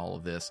writing them and all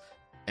of this.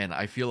 And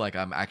I feel like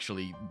I'm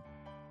actually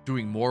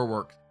doing more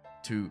work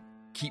to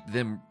keep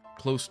them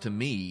close to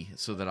me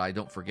so that I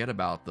don't forget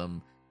about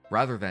them,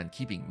 rather than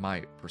keeping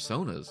my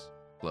personas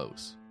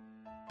close,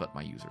 but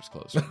my users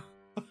closer.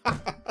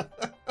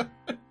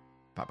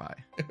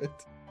 Bye-bye.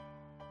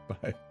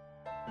 Bye.